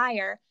into the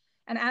fire.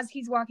 And as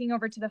he's walking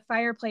over to the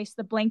fireplace,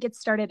 the blankets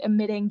started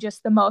emitting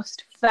just the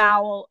most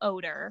foul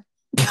odor.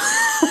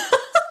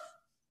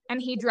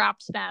 And he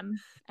dropped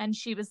them, and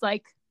she was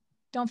like,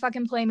 don't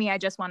fucking play me, I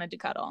just wanted to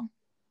cuddle.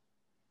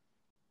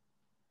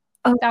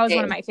 That was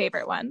one of my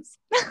favorite ones.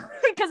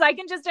 Because I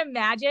can just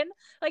imagine,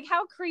 like,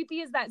 how creepy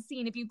is that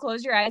scene if you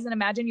close your eyes and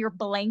imagine your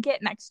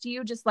blanket next to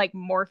you just like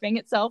morphing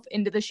itself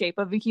into the shape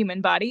of a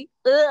human body.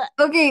 Ugh.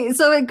 Okay,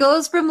 so it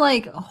goes from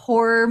like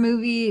horror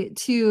movie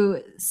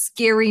to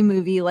scary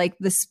movie, like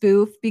the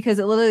spoof, because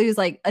it literally is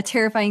like a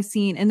terrifying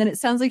scene, and then it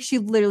sounds like she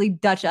literally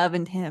Dutch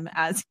ovened him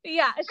as.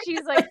 Yeah,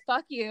 she's like,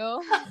 fuck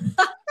you.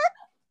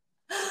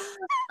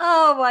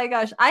 Oh my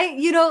gosh.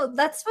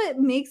 That's what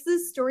makes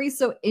this story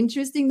so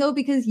interesting though,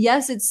 because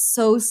yes, it's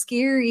so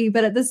scary,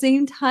 but at the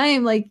same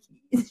time, like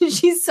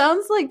she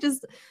sounds like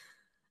just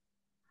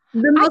I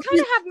kind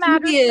of have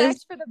mad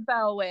respect for the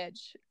Bell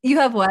Witch. You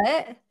have what?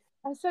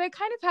 I said I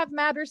kind of have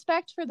mad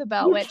respect for the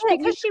Bell Witch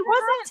because she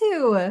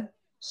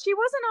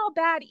wasn't all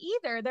bad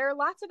either. There are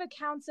lots of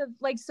accounts of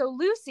like, so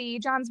Lucy,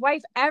 John's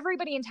wife,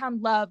 everybody in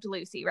town loved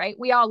Lucy, right?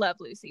 We all love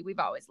Lucy. We've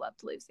always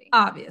loved Lucy.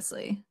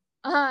 Obviously.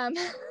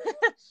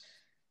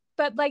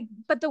 But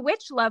the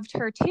witch loved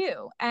her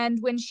too.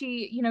 And when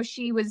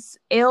she was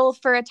ill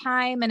for a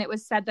time, and it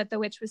was said that the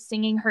witch was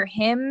singing her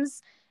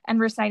hymns and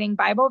reciting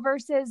Bible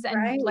verses.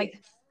 And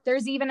like,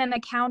 there's even an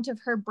account of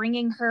her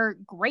bringing her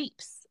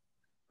grapes,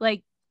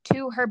 like,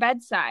 to her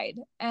bedside.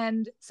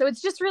 And so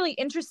it's just really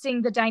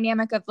interesting, the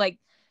dynamic of like,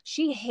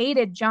 she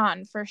hated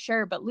John for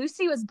sure, but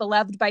Lucy was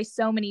beloved by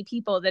so many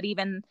people that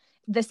even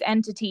this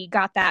entity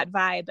got that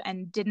vibe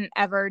and didn't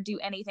ever do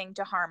anything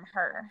to harm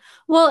her.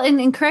 Well,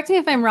 and correct me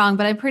if I'm wrong,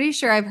 but I'm pretty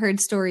sure I've heard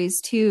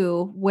stories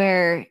too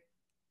where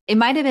it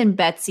might have been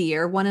Betsy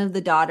or one of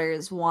the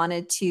daughters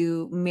wanted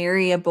to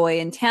marry a boy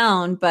in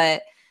town,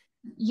 but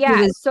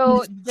yeah,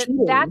 so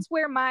that's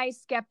where my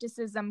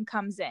skepticism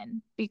comes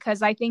in,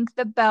 because I think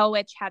the Bell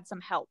Witch had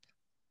some help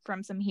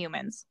from some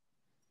humans.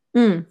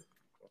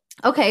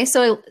 Okay,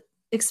 so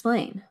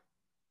explain.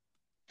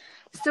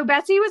 So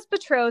Betsy was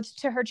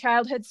betrothed to her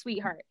childhood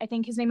sweetheart. I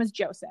think his name was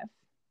Joseph,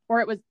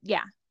 or it was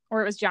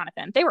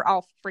Jonathan. They were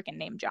all freaking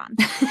named John.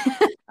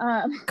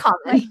 Common.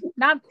 Like,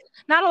 not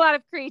a lot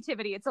of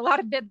creativity. It's a lot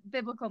of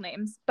biblical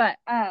names, but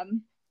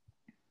I'm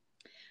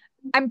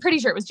pretty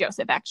sure it was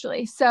Joseph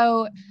actually.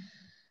 So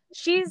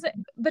she's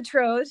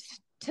betrothed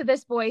to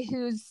this boy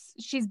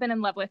she's been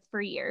in love with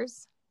for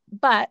years.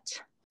 But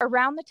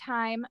around the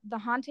time the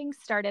hauntings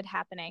started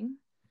happening,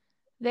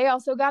 they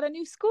also got a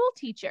new school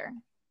teacher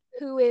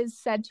who is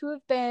said to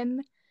have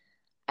been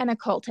an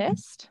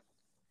occultist.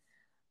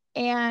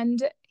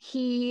 And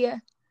he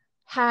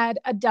had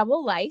a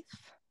double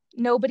life.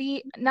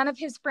 None of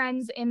his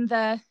friends in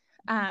the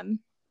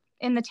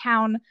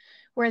town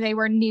where they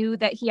were knew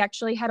that he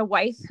actually had a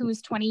wife who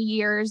was 20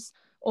 years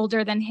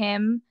older than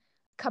him,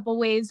 a couple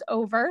ways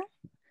over.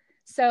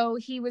 So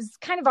he was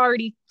kind of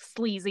already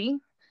sleazy,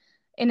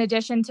 in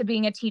addition to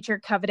being a teacher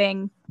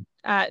coveting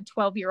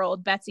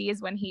 12-year-old Betsy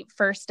is when he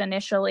first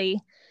initially.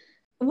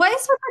 Why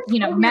is the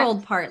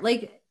 12-year-old part?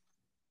 Like,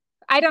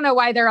 I don't know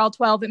why they're all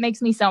 12. It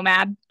makes me so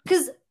mad.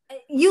 Because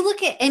you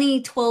look at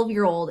any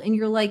 12-year-old and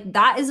you're like,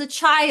 that is a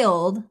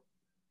child.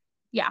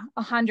 Yeah,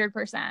 100%.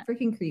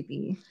 Freaking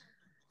creepy.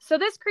 So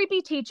this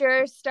creepy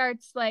teacher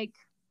starts like,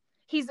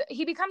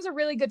 he becomes a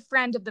really good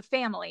friend of the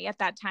family at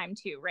that time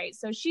too, right?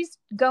 So she's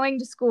going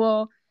to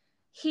school.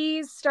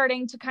 He's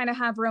starting to kind of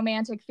have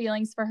romantic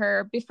feelings for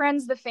her,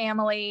 befriends the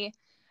family,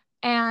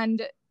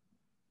 and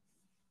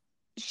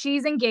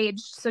she's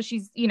engaged. So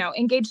she's,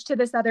 engaged to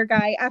this other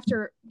guy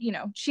after,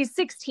 she's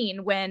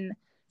 16 when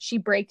she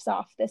breaks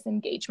off this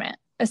engagement,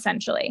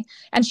 essentially.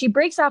 And she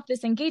breaks off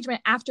this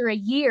engagement after a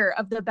year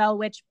of the Bell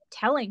Witch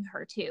telling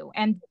her to,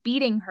 and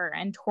beating her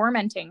and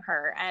tormenting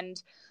her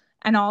and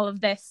all of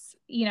this,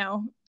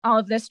 all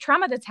of this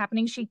trauma that's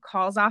happening. She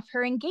calls off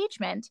her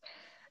engagement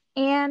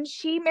and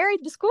she married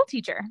the school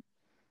teacher.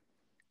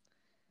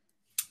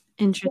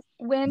 Interesting.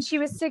 When she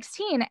was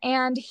 16,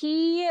 and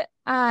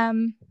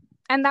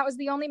and that was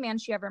the only man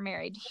she ever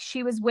married.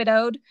 She was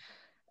widowed,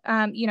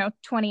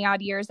 20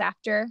 odd years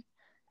after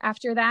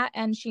that,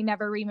 and she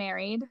never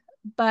remarried.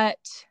 But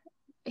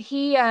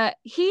he's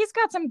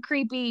got some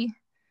creepy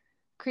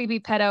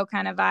pedo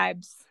kind of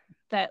vibes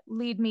that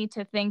lead me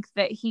to think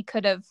that he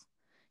could have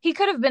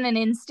been an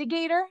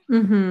instigator.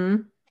 Mm-hmm.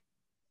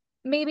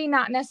 Maybe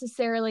not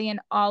necessarily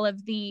in all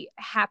of the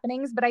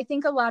happenings, but I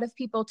think a lot of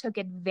people took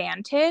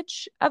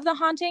advantage of the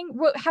haunting,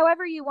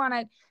 however you want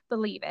to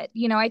believe it.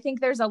 I think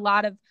there's a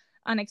lot of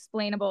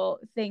unexplainable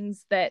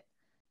things that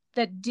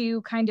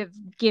do kind of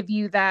give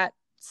you that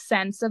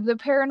sense of the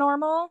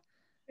paranormal.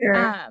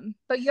 Sure.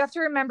 But you have to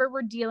remember,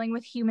 we're dealing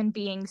with human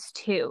beings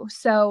too.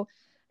 So,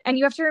 and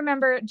you have to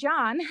remember,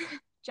 John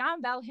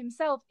Bell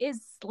himself is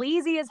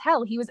sleazy as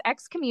hell. He was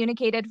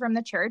excommunicated from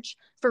the church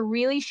for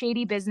really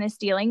shady business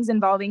dealings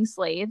involving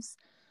slaves.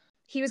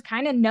 He was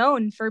kind of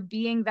known for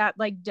being that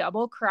like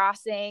double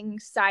crossing,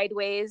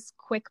 sideways,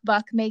 quick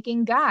buck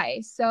making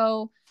guy.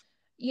 So,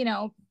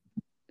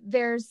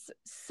 there's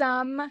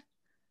some,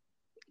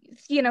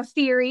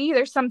 theory,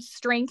 there's some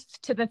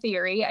strength to the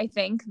theory, I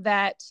think,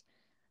 that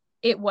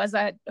it was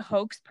a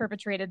hoax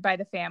perpetrated by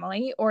the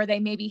family, or they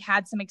maybe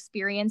had some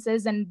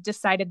experiences and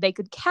decided they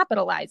could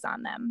capitalize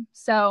on them.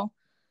 So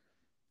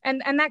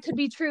And that could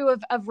be true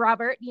of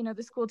Robert,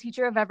 the school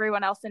teacher, of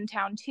everyone else in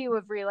town too,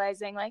 of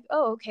realizing like,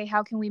 oh, okay,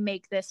 how can we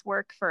make this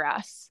work for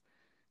us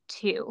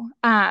too?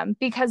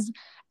 Because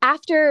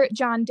after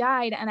John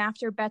died and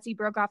after Betsy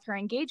broke off her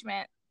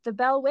engagement, the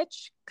Bell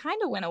Witch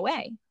kind of went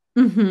away.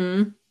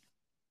 Mm-hmm.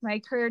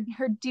 Like her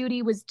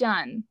duty was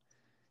done.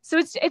 So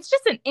it's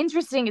just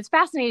it's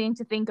fascinating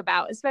to think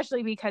about,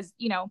 especially because,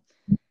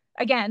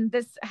 again,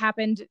 this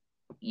happened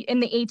in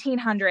the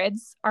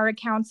 1800s. Our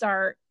accounts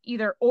are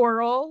either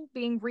oral,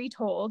 being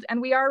retold,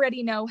 and we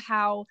already know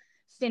how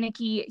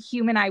finicky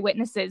human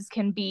eyewitnesses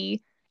can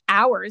be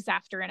hours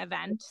after an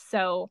event.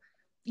 So,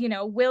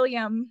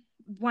 William,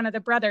 one of the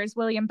brothers,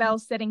 William Bell,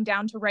 sitting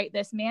down to write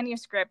this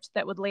manuscript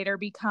that would later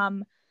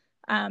become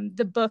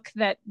the book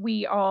that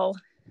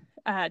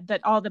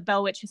that all the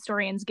Bell Witch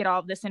historians get all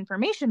of this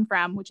information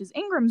from, which is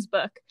Ingram's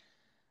book.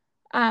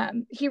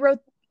 He wrote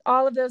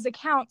all of those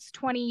accounts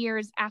 20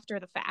 years after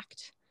the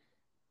fact.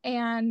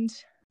 And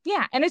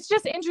it's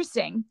just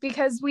interesting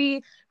because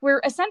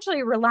we're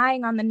essentially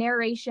relying on the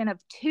narration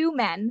of two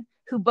men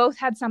who both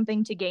had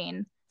something to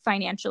gain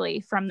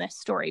financially from this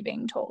story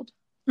being told.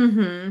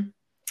 Mm-hmm.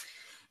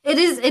 It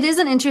is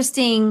an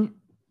interesting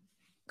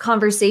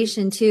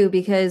conversation too,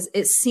 because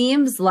it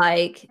seems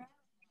like,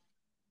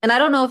 and I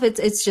don't know if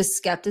it's just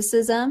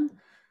skepticism,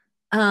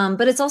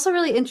 but it's also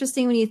really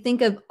interesting when you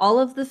think of all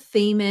of the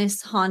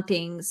famous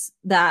hauntings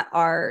that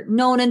are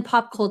known in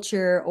pop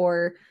culture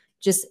or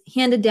just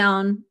handed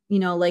down,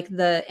 like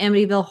the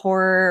Amityville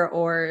Horror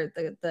or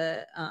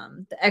the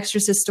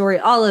Exorcist story,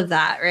 all of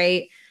that,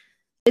 right?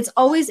 It's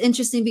always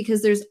interesting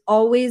because there's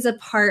always a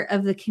part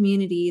of the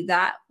community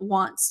that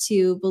wants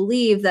to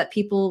believe that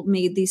people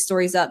made these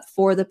stories up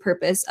for the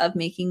purpose of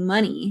making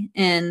money.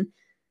 And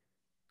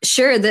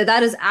sure,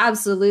 that is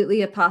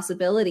absolutely a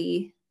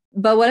possibility,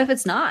 but what if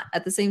it's not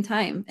at the same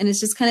time? And it's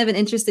just kind of an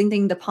interesting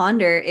thing to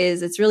ponder.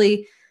 Is it's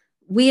really,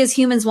 we as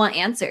humans want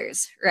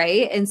answers,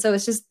 right? And so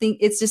it's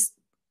just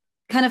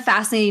kind of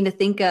fascinating to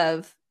think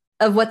of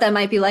what that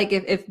might be like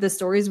if the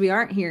stories we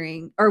aren't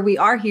hearing or we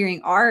are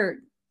hearing are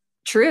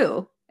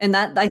true. And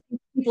that, I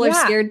think people are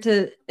scared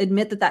to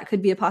admit that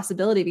could be a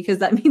possibility because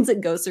that means that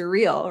ghosts are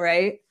real,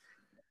 right?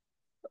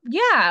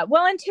 Yeah.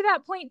 Well, and to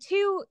that point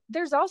too,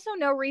 there's also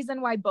no reason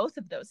why both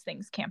of those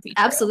things can't be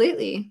true.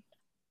 Absolutely.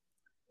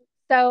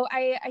 So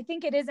I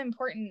think it is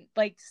important,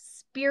 like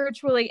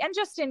spiritually and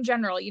just in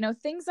general,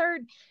 things are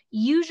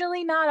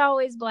usually not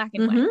always black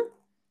and white.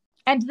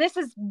 And this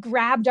has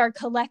grabbed our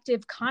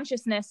collective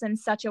consciousness in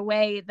such a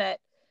way that,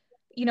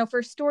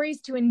 for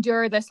stories to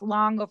endure this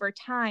long over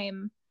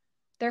time,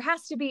 there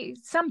has to be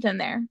something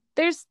there.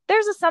 There's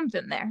a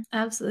something there.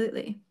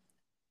 Absolutely.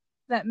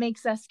 That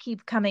makes us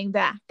keep coming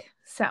back.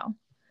 So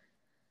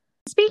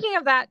speaking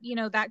of that,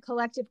 that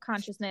collective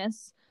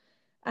consciousness,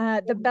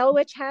 the Bell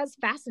Witch has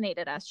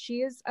fascinated us.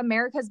 She is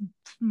America's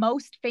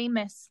most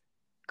famous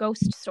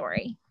ghost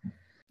story,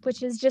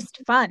 which is just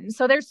fun.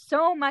 So there's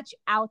so much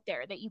out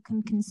there that you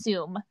can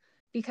consume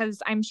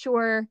because I'm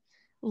sure,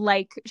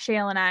 like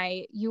Shayle and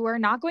I, you are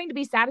not going to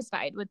be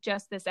satisfied with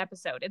just this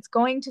episode. It's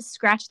going to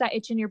scratch that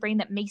itch in your brain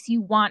that makes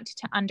you want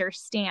to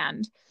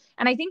understand.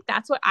 And I think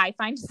that's what I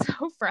find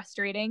so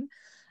frustrating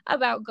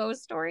about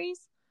ghost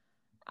stories,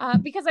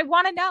 because I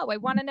want to know. I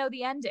want to know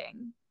the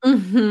ending.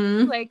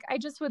 Mm-hmm. Like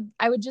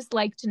I would just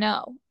like to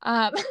know.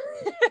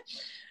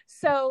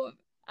 So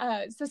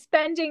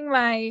suspending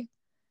my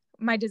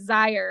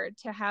desire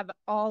to have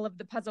all of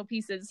the puzzle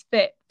pieces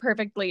fit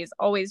perfectly is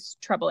always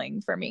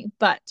troubling for me.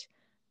 But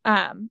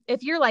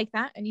if you're like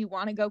that and you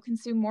want to go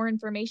consume more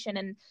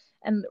information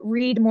and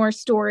read more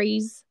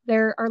stories,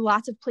 there are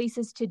lots of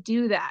places to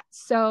do that.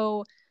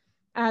 So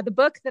the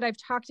book that I've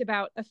talked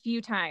about a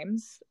few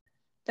times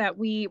that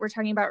we were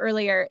talking about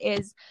earlier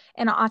is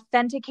An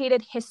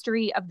Authenticated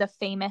History of the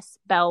Famous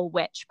Bell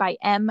Witch by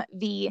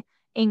M.V.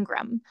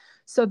 Ingram.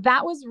 So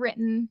that was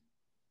written,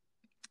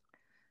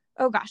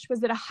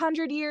 was it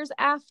 100 years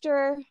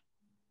after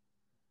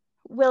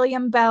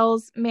William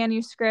Bell's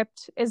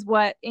manuscript is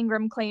what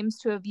Ingram claims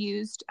to have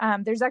used.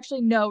 There's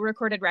actually no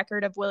recorded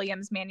record of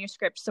William's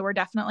manuscript, so we're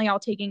definitely all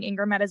taking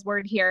Ingram at his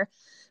word here.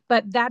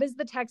 But that is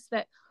the text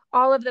that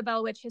all of the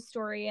Bell Witch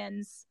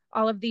historians,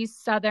 all of these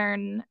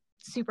Southern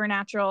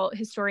supernatural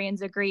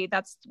historians agree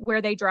that's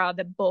where they draw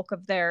the bulk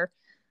of their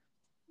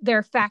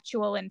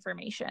factual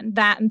information,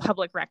 that and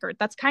public record.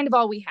 That's kind of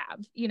all we have,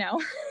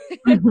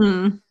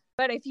 Mm-hmm.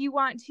 But if you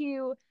want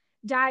to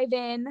dive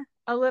in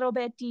a little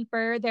bit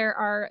deeper, there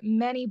are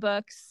many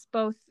books,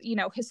 both,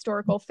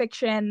 historical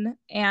fiction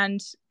and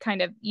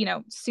kind of,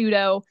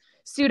 pseudo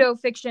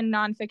fiction,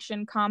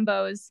 nonfiction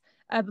combos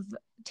of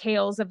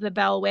tales of the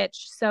Bell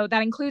Witch. So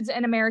that includes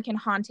An American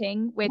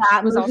Haunting, which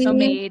was also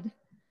made.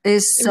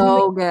 Is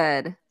so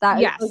good.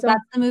 That's the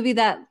movie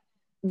that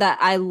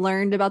I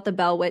learned about the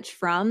Bell Witch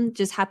from.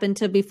 Just happened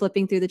to be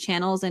flipping through the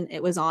channels and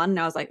it was on and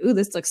I was like, ooh,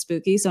 this looks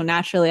spooky. So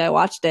naturally I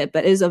watched it,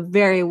 but it is a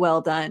very well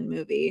done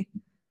movie.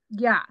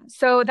 Yeah.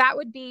 So that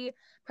would be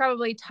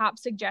probably top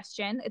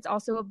suggestion. It's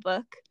also a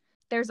book.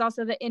 There's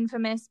also the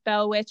infamous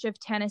Bell Witch of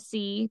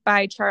Tennessee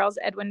by Charles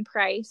Edwin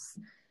Price.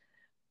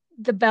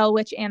 the Bell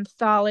Witch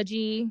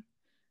anthology,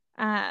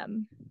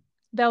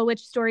 Bell Witch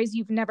Stories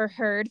You've Never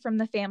Heard from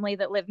the Family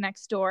That Lived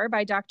Next Door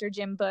by Dr.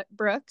 Jim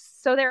Brooks.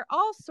 So there are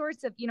all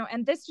sorts of,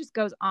 and this just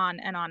goes on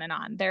and on and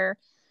on. There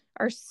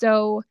are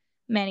so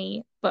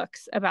many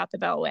books about the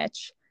Bell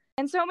Witch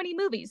and so many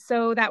movies.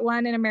 So that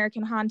one, An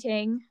American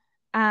Haunting,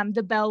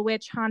 The Bell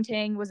Witch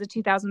Haunting was a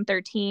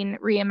 2013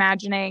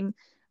 reimagining.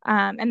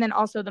 And then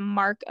also The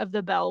Mark of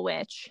the Bell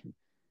Witch.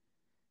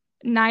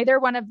 Neither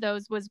one of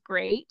those was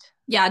great.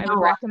 Yeah, I would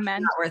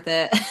recommend. Not worth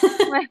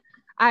it.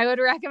 I would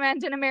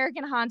recommend An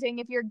American Haunting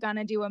if you're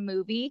gonna do a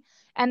movie.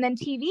 And then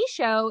TV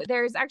show,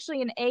 there's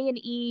actually an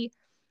A&E.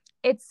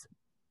 It's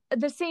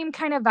the same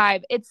kind of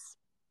vibe. It's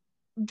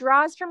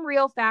draws from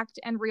real fact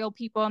and real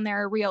people, and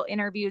there are real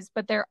interviews,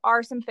 but there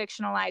are some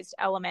fictionalized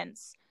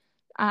elements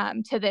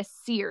to this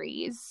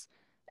series.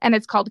 And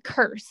it's called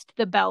Cursed,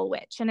 the Bell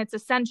Witch. And it's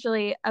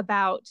essentially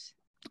about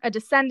a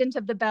descendant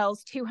of the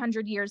Bells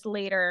 200 years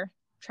later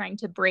trying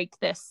to break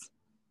this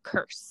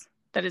curse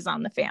that is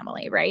on the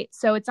family, right?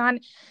 So it's on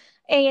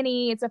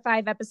A&E. It's a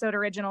 5-episode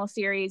original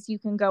series. You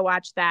can go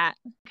watch that,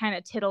 kind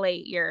of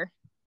titillate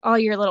all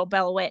your little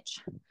Bell Witch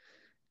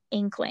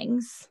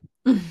inklings.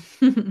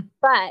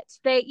 But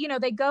they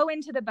go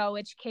into the Bell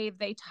Witch cave.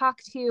 They talk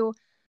to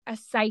a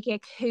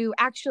psychic who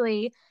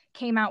actually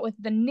came out with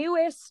the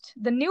newest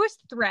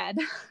thread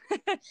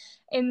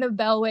in the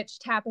Bell Witch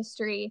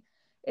tapestry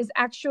is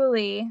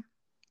actually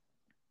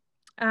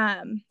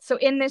so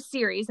in this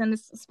series, and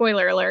this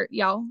spoiler alert,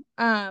 y'all,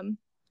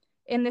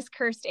 in this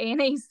Cursed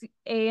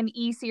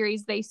A&E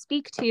series, they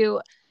speak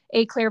to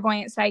a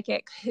clairvoyant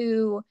psychic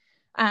who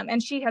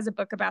and she has a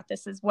book about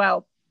this as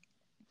well,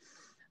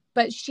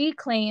 but she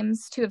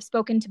claims to have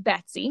spoken to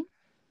Betsy.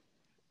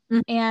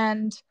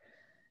 And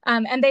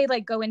they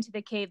like go into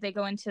the cave, they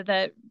go into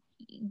the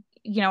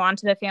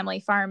onto the family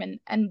farm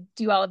and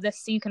do all of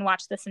this. So you can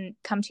watch this and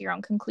come to your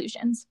own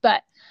conclusions.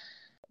 But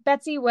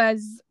Betsy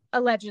was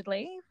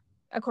allegedly,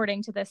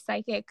 according to this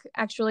psychic,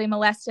 actually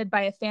molested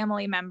by a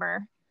family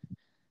member.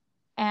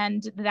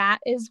 And that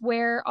is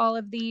where all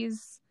of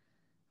these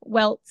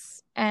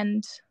welts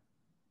and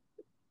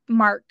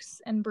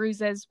marks and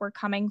bruises were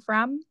coming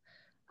from.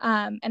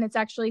 And it's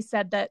actually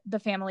said that the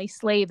family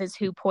slave is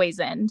who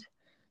poisoned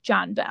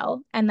John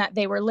Bell, and that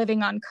they were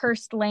living on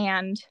cursed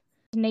land,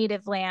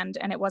 native land,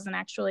 and it wasn't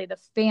actually the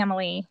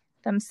family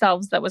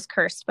themselves that was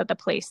cursed, but the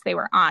place they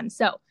were on.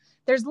 So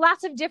there's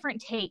lots of different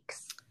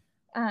takes.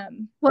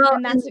 And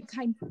that's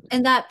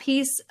and that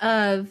piece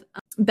of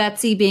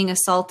Betsy being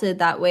assaulted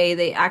that way,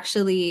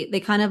 they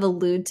kind of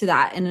allude to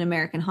that in An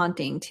American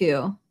Haunting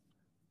too.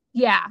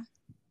 Yeah.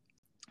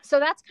 So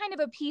that's kind of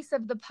a piece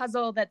of the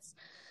puzzle that's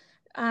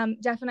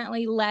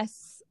definitely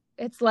less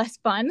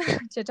fun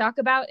to talk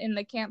about in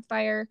the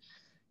campfire,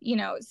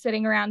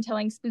 sitting around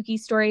telling spooky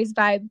stories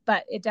vibe,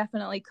 but it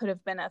definitely could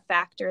have been a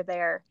factor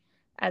there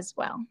as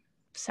well.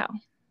 So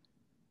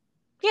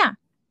yeah,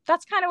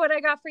 that's kind of what I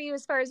got for you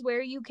as far as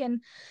where you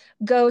can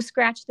go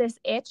scratch this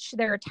itch.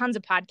 There are tons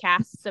of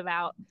podcasts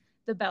about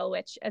the Bell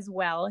Witch as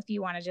well, if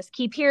you want to just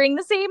keep hearing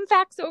the same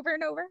facts over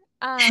and over,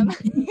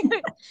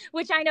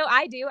 which I know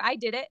I do. I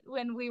did it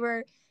when we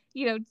were,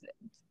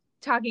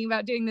 talking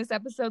about doing this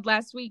episode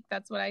last week.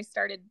 That's what I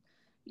started,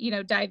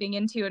 diving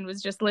into, and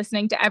was just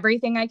listening to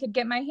everything I could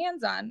get my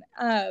hands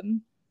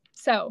on.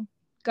 So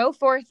go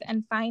forth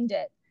and find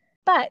it.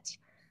 But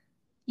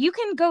you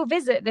can go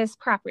visit this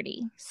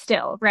property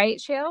still, right,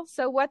 Shale?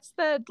 So what's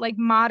the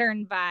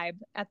modern vibe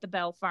at the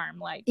Bell Farm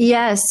like?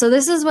 Yes. So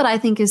this is what I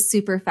think is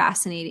super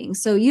fascinating.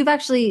 So you've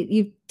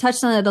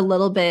touched on it a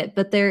little bit,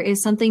 but there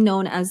is something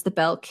known as the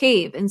Bell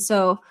Cave. And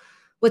so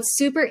what's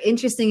super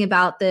interesting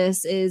about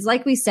this is,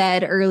 like we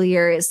said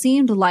earlier, it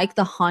seemed like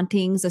the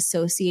hauntings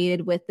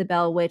associated with the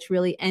Bell Witch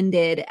really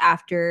ended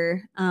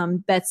after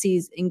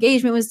Betsy's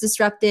engagement was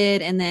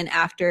disrupted. And then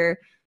after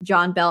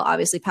John Bell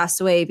obviously passed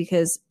away,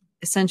 because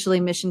essentially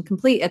mission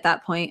complete at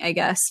that point, I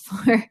guess,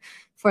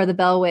 for the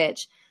Bell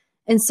Witch.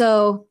 And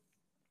so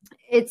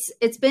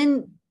it's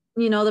been,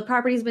 the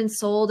property's been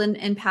sold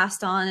and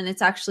passed on, and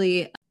it's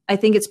actually, I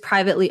think it's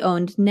privately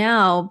owned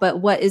now, but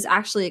what is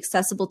actually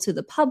accessible to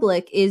the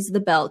public is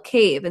the Bell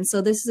Cave. And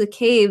so this is a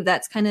cave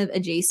that's kind of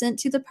adjacent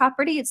to the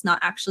property. It's not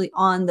actually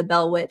on the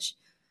Bell Witch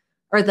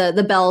or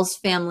the Bells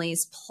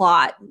family's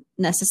plot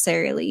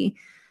necessarily.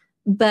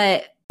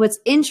 But what's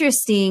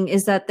interesting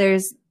is that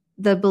there's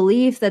the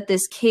belief that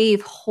this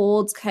cave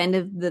holds kind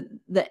of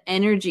the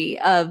energy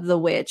of the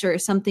witch or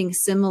something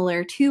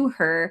similar to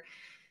her.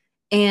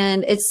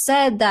 And it's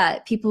said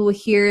that people will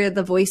hear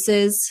the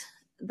voices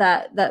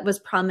that was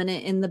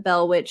prominent in the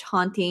Bell Witch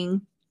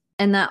haunting.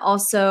 And that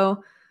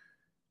also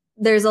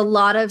there's a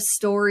lot of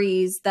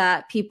stories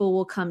that people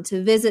will come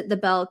to visit the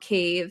Bell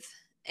Cave.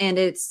 And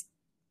it's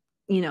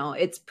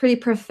pretty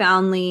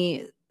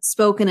profoundly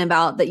spoken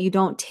about that you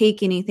don't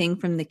take anything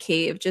from the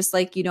cave, just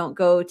like you don't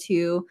go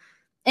to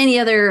any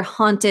other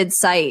haunted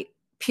site,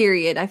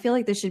 period. I feel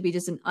like there should be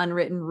just an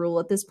unwritten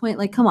rule at this point.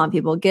 Come on,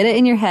 people, get it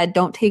in your head.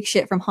 Don't take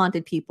shit from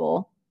haunted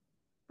people.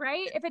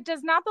 right? If it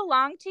does not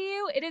belong to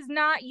you, it is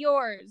not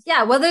yours.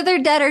 Yeah, whether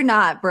they're dead or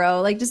not,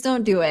 bro. Like, just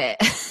don't do it.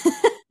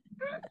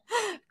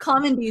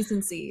 Common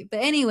decency.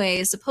 But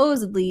anyway,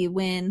 supposedly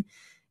when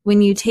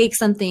you take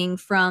something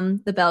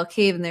from the Bell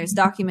Cave, and there's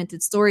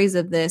documented stories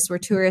of this where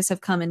tourists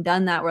have come and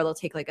done that, where they'll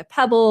take like a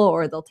pebble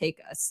or they'll take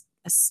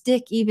a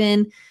stick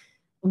even,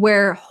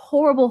 where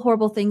horrible,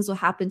 horrible things will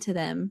happen to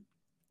them.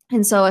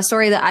 And so a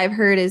story that I've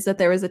heard is that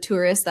there was a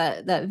tourist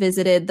that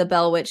visited the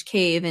Bell Witch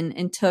Cave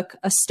and took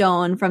a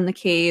stone from the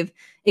cave,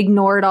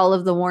 ignored all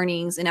of the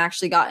warnings, and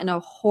actually got in a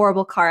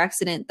horrible car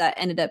accident that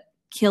ended up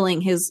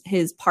killing his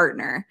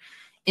partner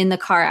in the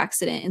car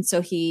accident. And so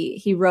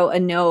he wrote a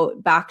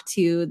note back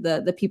to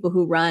the people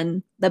who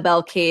run the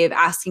Bell Cave,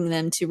 asking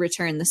them to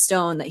return the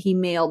stone that he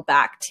mailed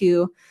back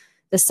to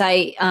the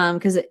site.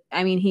 Because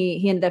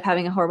he ended up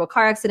having a horrible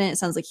car accident. It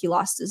sounds like he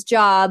lost his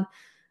job,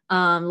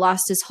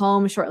 lost his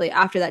home shortly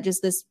after that.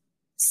 Just this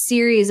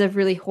series of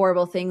really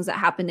horrible things that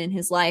happened in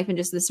his life, and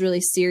just this really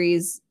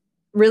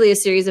a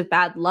series of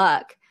bad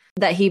luck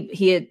that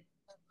he had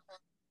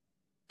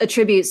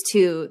attributes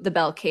to the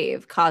Bell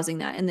Cave causing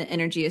that and the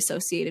energy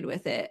associated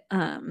with it.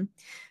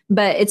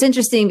 But it's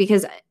interesting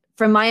because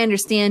from my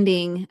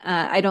understanding,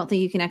 I don't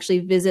think you can actually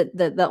visit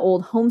the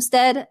old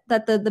homestead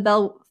that the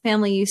Bell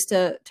family used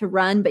to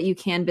run, but you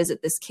can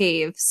visit this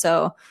cave.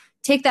 So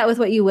take that with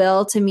what you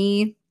will. To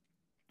me,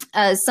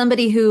 as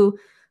somebody who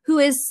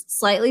is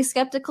slightly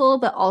skeptical,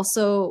 but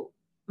also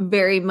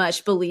very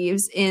much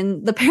believes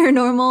in the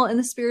paranormal and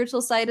the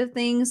spiritual side of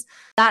things,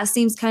 that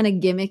seems kind of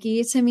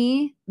gimmicky to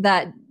me,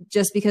 that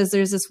just because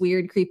there's this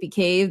weird creepy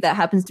cave that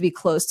happens to be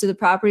close to the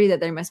property,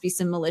 that there must be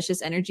some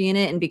malicious energy in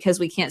it, and because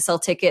we can't sell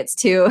tickets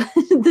to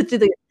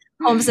the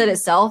homestead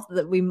itself,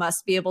 that we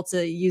must be able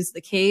to use the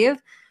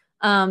cave.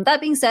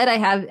 That being said,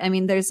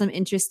 there's some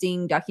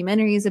interesting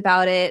documentaries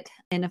about it,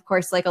 and of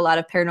course, like a lot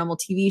of paranormal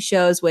TV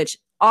shows, which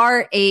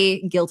are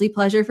a guilty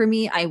pleasure for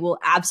me. I will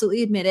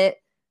absolutely admit it.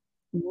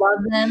 Love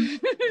them,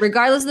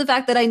 regardless of the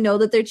fact that I know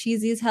that they're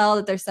cheesy as hell,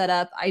 that they're set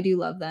up. I do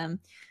love them.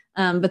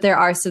 But there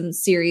are some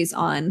series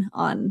on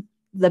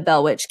the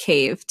Bell Witch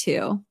Cave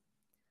too.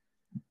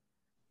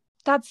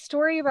 That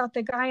story about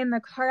the guy in the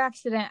car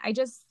accident,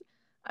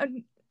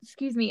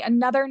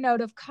 another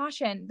note of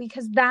caution,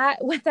 because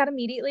what that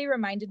immediately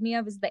reminded me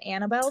of is the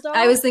Annabelle doll.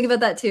 I was thinking about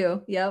that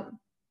too. Yep.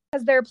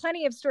 Because there are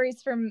plenty of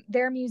stories from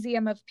their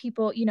museum of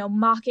people,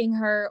 mocking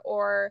her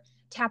or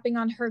tapping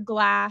on her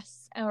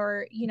glass,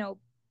 or,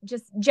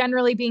 just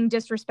generally being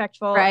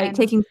disrespectful. Right. And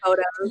taking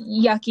photos.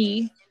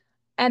 Yucky.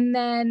 And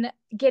then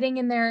getting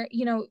in there,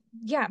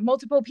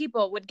 multiple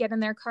people would get in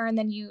their car, and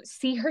then you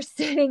see her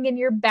sitting in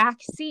your back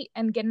seat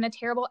and get in a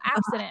terrible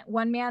accident.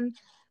 One man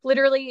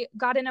literally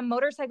got in a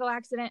motorcycle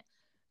accident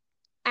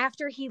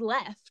after he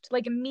left,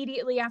 like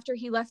immediately after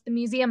he left the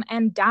museum,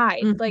 and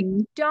died. Mm-hmm. Like,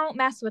 don't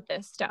mess with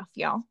this stuff,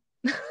 y'all.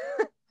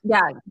 Yeah.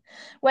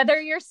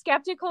 Whether you're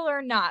skeptical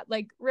or not,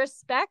 like,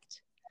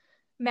 respect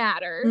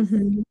matters.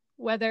 Mm-hmm.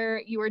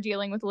 Whether you are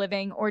dealing with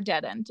living or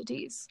dead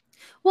entities.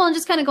 Well, and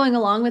just kind of going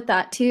along with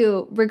that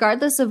too,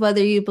 regardless of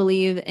whether you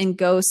believe in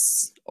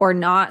ghosts or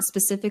not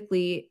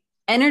specifically,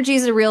 energy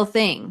is a real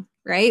thing,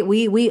 right?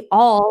 We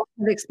all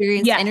have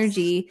experienced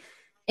energy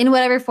in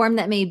whatever form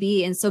that may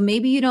be. And so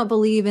maybe you don't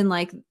believe in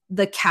like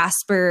the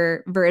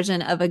Casper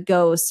version of a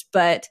ghost,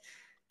 but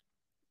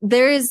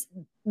there is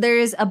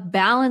a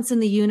balance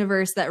in the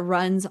universe that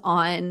runs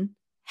on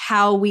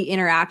how we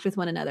interact with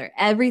one another.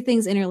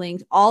 Everything's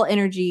interlinked. All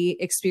energy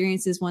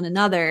experiences one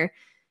another.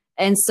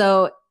 And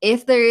so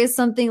if there is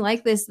something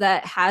like this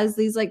that has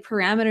these like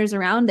parameters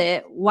around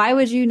it, why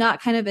would you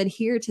not kind of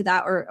adhere to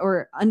that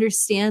or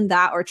understand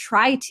that, or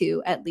try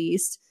to at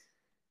least?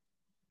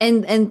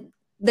 And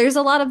there's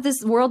a lot of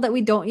this world that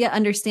we don't yet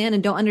understand,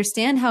 and don't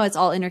understand how it's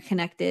all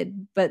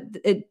interconnected, but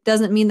it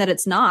doesn't mean that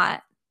it's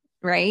not,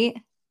 right?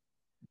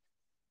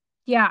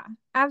 Yeah,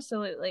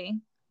 absolutely.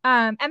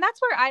 And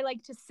that's where I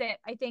like to sit.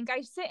 I think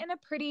I sit in a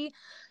pretty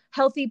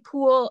healthy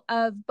pool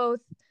of both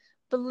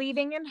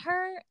believing in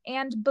her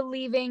and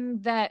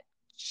believing that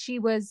she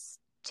was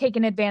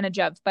taken advantage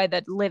of by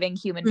the living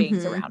human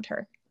beings around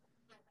her.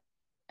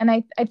 And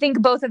I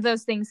think both of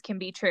those things can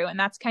be true. And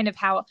that's kind of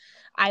how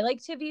I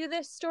like to view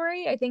this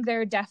story. I think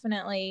there are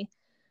definitely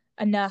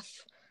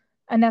enough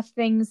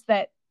things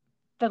that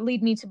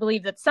lead me to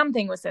believe that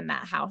something was in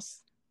that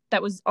house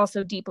that was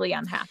also deeply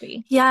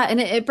unhappy. Yeah. And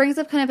it brings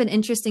up kind of an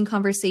interesting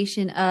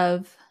conversation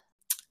of,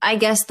 I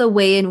guess, the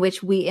way in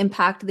which we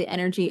impact the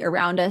energy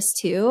around us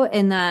too.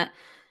 And that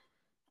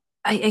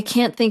I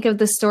can't think of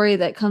the story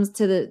that comes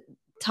to the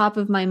top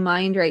of my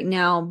mind right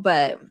now,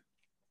 but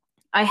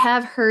I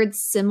have heard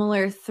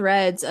similar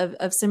threads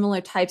of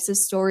similar types of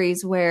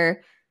stories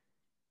where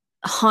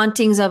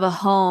hauntings of a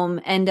home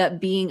end up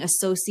being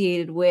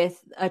associated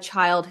with a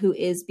child who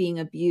is being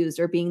abused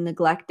or being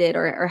neglected,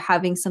 or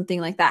having something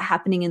like that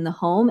happening in the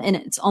home. And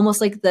it's almost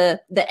like the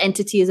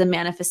entity is a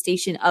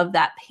manifestation of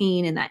that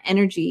pain and that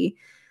energy.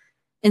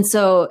 And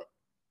so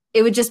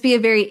it would just be a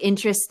very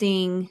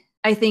interesting,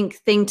 I think,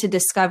 thing to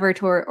discover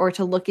or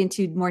to look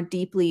into more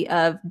deeply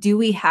of, do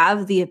we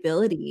have the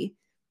ability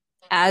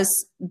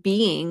as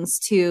beings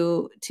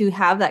to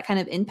have that kind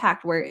of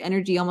impact where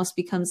energy almost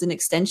becomes an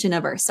extension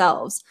of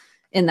ourselves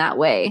in that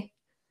way.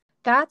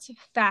 That's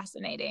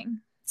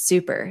fascinating.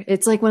 Super.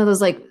 It's like one of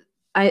those, like,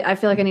 I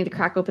feel like I need to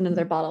crack open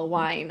another bottle of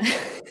wine.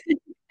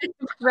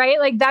 Right?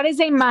 Like that is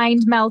a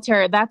mind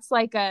melter. That's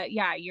like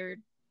you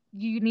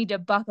need to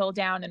buckle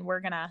down and we're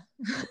gonna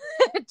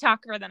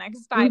talk for the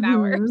next 5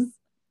 hours.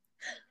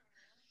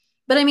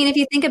 But I mean, if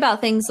you think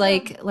about things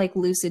like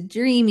lucid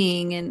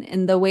dreaming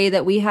and the way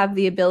that we have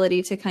the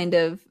ability to kind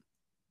of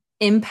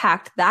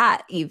impact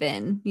that,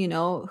 even, you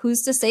know,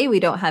 who's to say we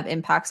don't have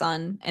impacts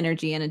on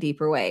energy in a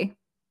deeper way?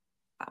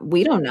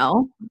 We don't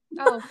know.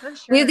 Oh, for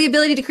sure. We have the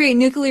ability to create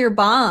nuclear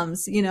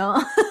bombs, you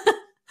know?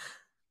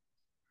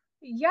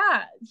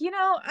 Yeah. You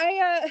know,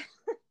 I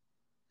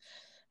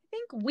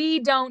think we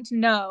don't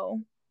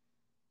know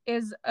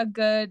is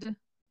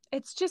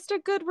it's just a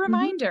good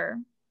reminder.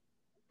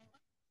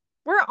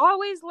 We're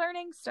always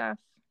learning stuff.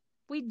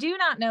 We do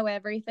not know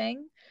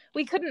everything.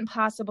 We couldn't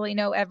possibly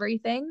know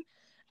everything.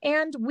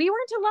 And we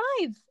weren't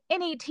alive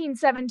in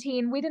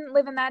 1817. We didn't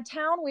live in that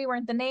town. We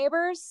weren't the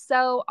neighbors.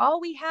 So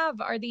all we have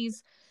are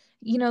these,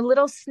 you know,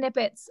 little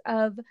snippets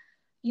of,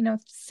 you know,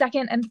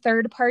 second and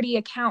third party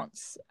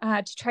accounts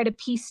to try to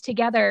piece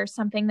together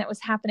something that was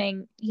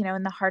happening, you know,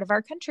 in the heart of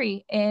our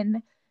country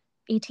in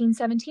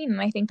 1817.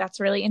 And I think that's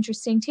really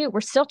interesting too.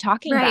 We're still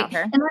talking about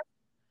her. And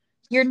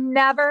you're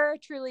never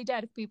truly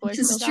dead if people are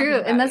still talking about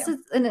you. And that's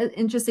an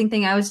interesting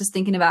thing I was just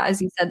thinking about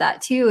as you said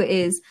that too,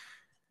 is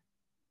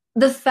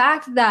the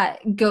fact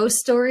that ghost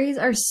stories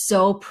are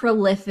so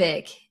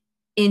prolific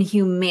in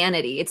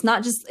humanity. It's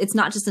not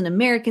just an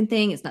American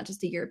thing. It's not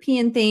just a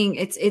European thing.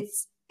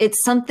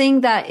 It's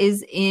something that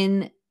is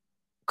in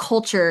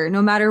culture.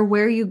 No matter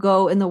where you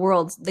go in the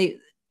world,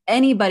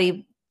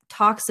 anybody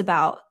talks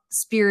about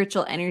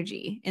spiritual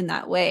energy in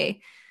that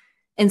way.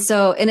 And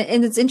so, and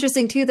it's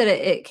interesting too that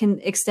it can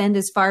extend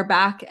as far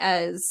back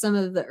as some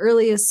of the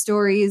earliest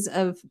stories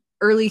of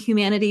early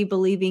humanity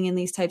believing in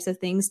these types of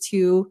things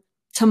to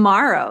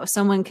tomorrow.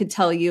 Someone could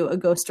tell you a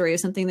ghost story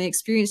of something they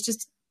experienced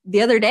just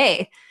the other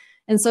day.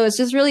 And so it's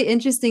just really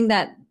interesting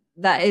that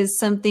that is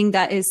something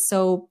that is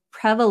so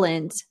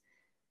prevalent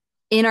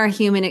in our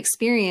human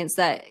experience.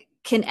 That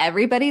can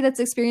everybody that's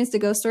experienced a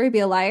ghost story be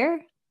a liar?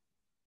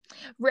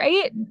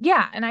 Right.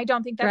 Yeah. And I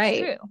don't think that's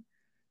true.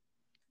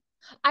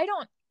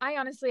 I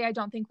honestly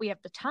don't think we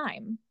have the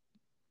time.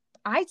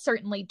 I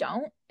certainly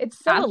don't. It's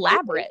so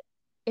elaborate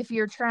if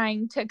you're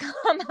trying to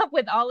come up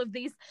with all of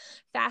these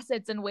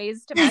facets and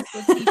ways to mess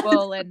with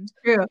people. And,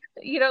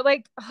 you know,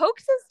 like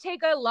hoaxes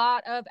take a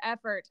lot of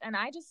effort. And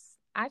I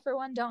for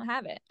one, don't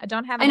have it. I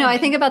don't have it. I know. I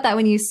think about that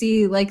when you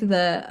see like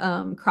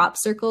the crop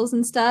circles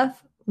and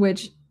stuff,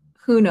 which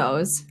who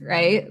knows,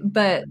 right?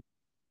 But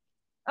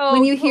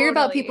when you hear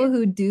about people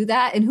who do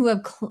that and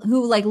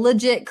who like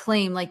legit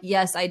claim like,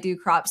 yes, I do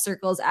crop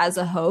circles as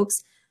a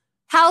hoax.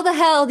 How the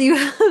hell do you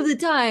have the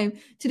time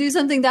to do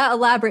something that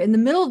elaborate in the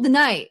middle of the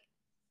night?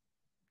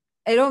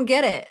 I don't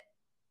get it.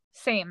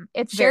 Same.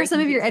 It's share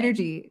some of your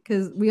energy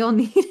because we all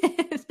need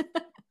it.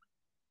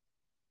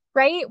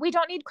 Right? We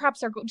don't need crop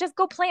circle. Just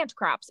go plant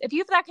crops. If you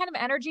have that kind of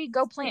energy,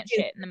 go plant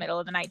shit in the middle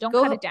of the night. Don't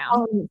cut it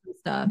down.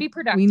 Be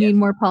productive. We need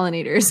more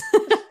pollinators.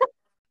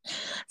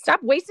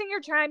 Stop wasting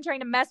your time trying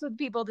to mess with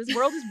people. This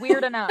world is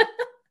weird enough.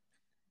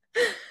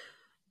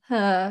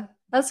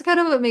 That's kind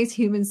of what makes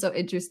humans so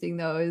interesting,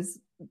 though, is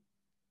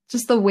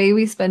just the way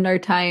we spend our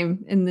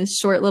time in this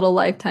short little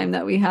lifetime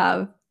that we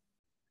have.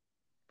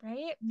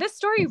 Right? This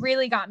story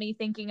really got me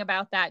thinking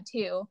about that,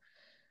 too.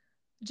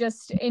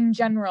 Just in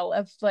general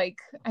of like,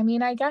 I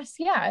mean, I guess,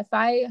 yeah, if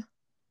I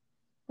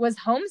was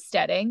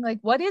homesteading, like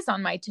what is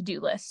on my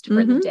to-do list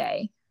for the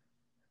day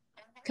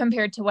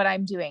compared to what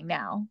I'm doing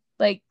now?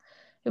 Like,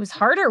 it was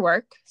harder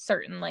work,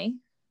 certainly,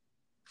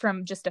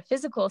 from just a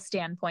physical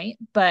standpoint,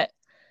 but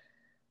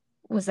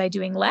was I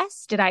doing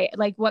less?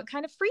 What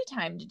kind of free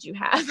time did you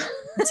have?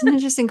 It's an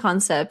interesting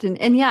concept.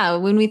 And yeah,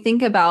 when we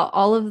think about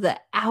all of the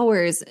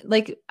hours,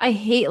 like I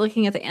hate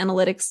looking at the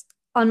analytics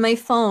on my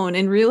phone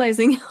and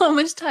realizing how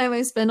much time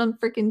I spend on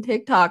freaking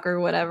TikTok or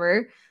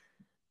whatever.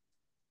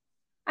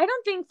 I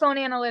don't think phone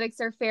analytics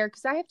are fair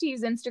because I have to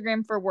use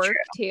Instagram for work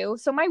too.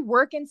 So my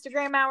work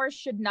Instagram hours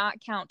should not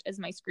count as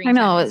my screen time.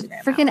 I know,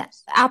 freaking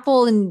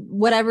Apple and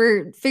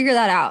whatever, figure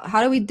that out.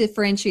 How do we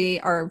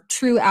differentiate our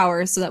true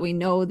hours so that we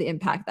know the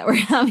impact that we're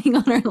having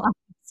on our lives?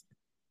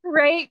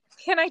 Right.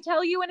 Can I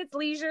tell you when it's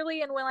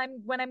leisurely and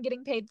when I'm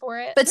getting paid for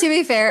it? But to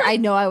be fair, I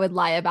know I would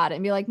lie about it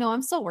and be like, no,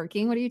 I'm still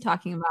working. What are you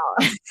talking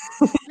about?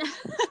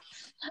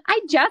 I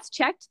just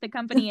checked the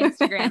company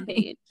Instagram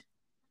page.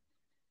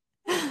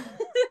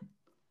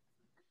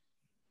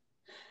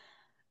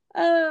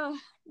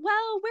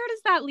 Well, where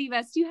does that leave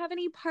us? Do you have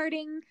any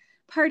parting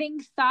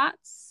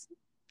thoughts?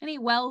 Any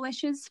well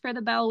wishes for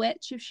the Bell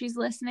Witch if she's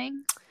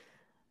listening?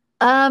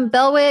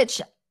 Bell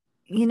Witch,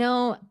 you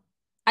know,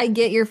 I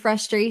get your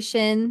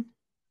frustration.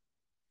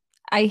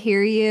 I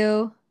hear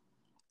you.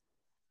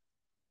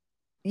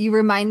 You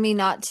remind me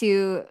not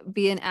to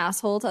be an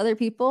asshole to other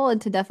people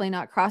and to definitely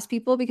not cross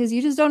people because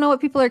you just don't know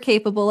what people are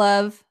capable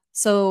of.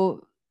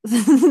 So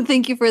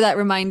thank you for that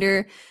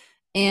reminder.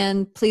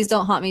 And please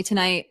don't haunt me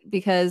tonight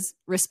because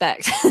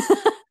respect.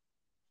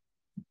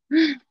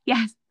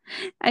 Yes.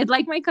 I'd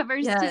like my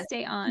covers to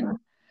stay on.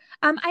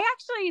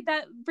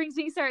 That brings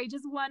me,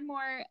 just one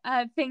more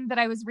thing that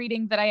I was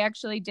reading that I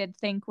actually did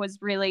think was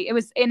it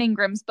was in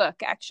Ingram's book,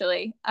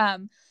 actually,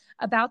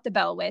 about the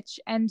Bell Witch.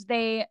 And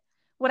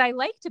what I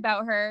liked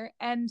about her,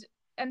 and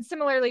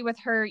similarly with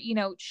her,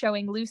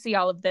 showing Lucy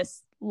all of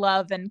this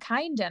love and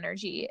kind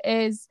energy,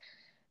 is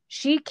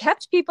she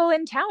kept people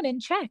in town in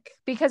check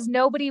because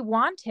nobody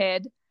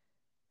wanted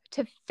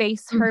to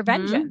face her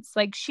vengeance.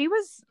 Like she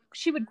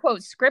would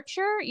quote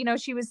scripture,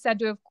 she was said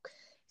to have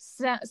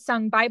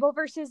sung Bible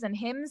verses and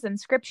hymns and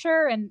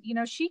scripture. And,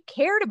 she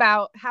cared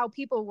about how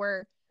people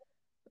were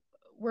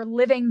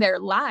living their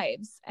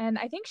lives. And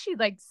I think she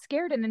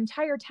scared an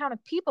entire town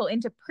of people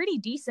into pretty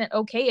decent,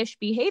 okay-ish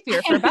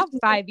behavior for about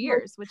 5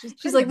 years, which is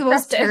she's like the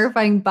most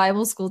terrifying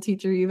Bible school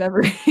teacher you've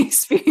ever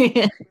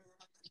experienced.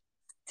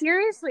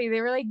 Seriously,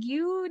 they were like,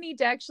 you need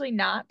to actually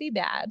not be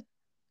bad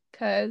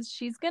because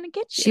she's gonna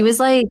get you. She was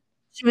like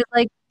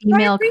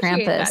female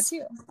Krampus. That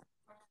too.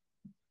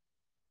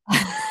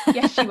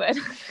 Yes, she would.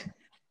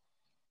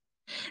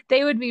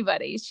 They would be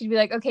buddies. She'd be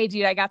like, okay,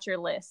 dude, I got your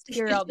list.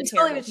 Here are all the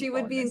terrible she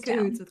would be in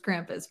cahoots with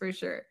Krampus for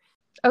sure.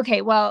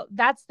 Okay, well,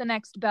 that's the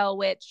next Bell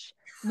Witch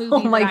movie.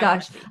 Oh my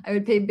gosh, I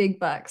would pay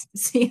big bucks to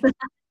see that.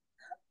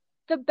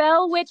 The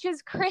Bell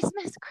Witch's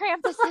Christmas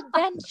Krampus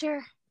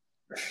Adventure.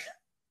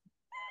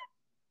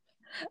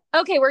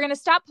 Okay, we're gonna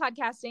stop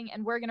podcasting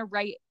and we're gonna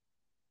write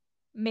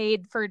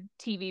made for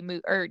TV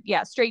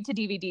straight to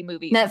DVD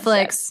movies.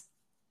 Netflix.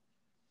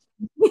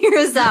 Hear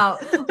us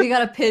out. We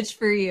got a pitch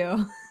for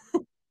you.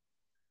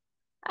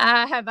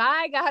 Have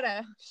I got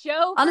a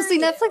show? Honestly,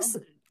 Netflix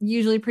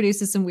usually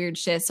produces some weird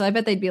shit. So I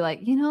bet they'd be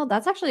like,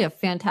 that's actually a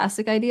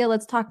fantastic idea.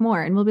 Let's talk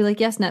more. And we'll be like,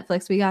 yes,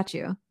 Netflix, we got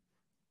you.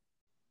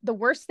 The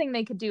worst thing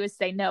they could do is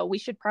say no. We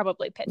should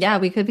probably pitch. Yeah,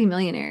 we could be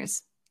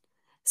millionaires.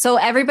 So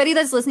everybody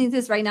that's listening to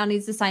this right now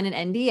needs to sign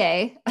an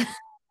NDA.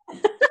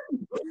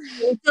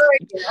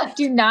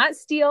 Do not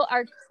steal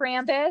our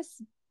Krampus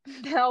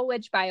Bell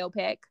Witch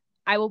biopic.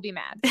 I will be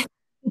mad.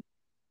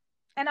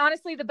 And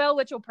honestly, the Bell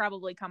Witch will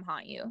probably come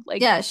haunt you.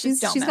 She's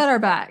got our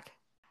back.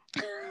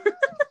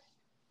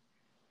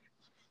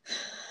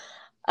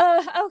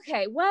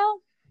 Okay,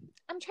 well,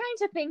 I'm trying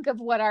to think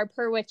of what our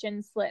per witch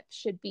and slip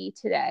should be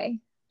today.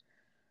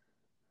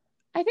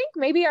 I think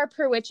maybe our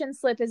per witch and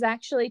slip is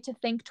actually to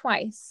think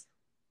twice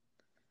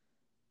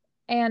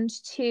and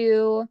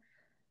to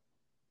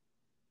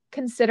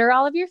consider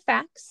all of your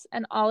facts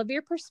and all of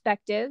your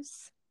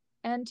perspectives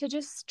and to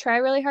just try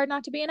really hard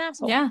not to be an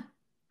asshole. Yeah.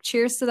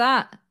 Cheers to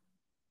that.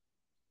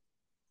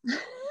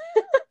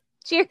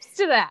 Cheers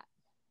to that.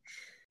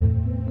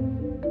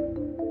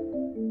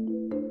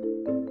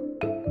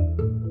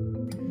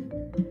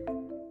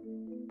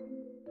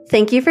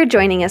 Thank you for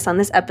joining us on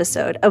this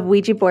episode of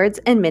Ouija Boards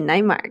and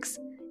Midnight Marks.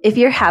 If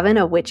you're having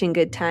a witching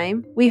good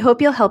time, we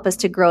hope you'll help us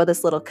to grow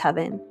this little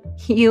coven.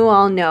 You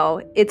all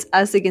know it's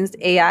us against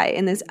AI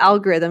in this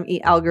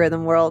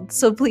algorithm world,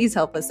 so please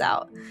help us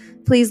out.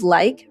 Please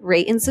like,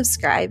 rate, and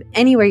subscribe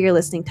anywhere you're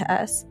listening to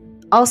us.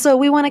 Also,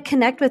 we want to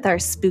connect with our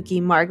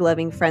spooky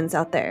Marg-loving friends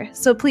out there,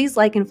 so please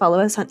like and follow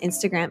us on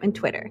Instagram and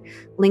Twitter.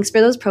 Links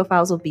for those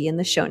profiles will be in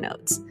the show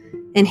notes.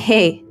 And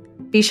hey,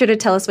 be sure to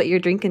tell us what you're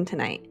drinking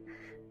tonight.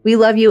 We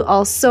love you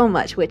all so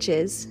much,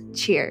 witches.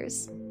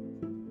 Cheers.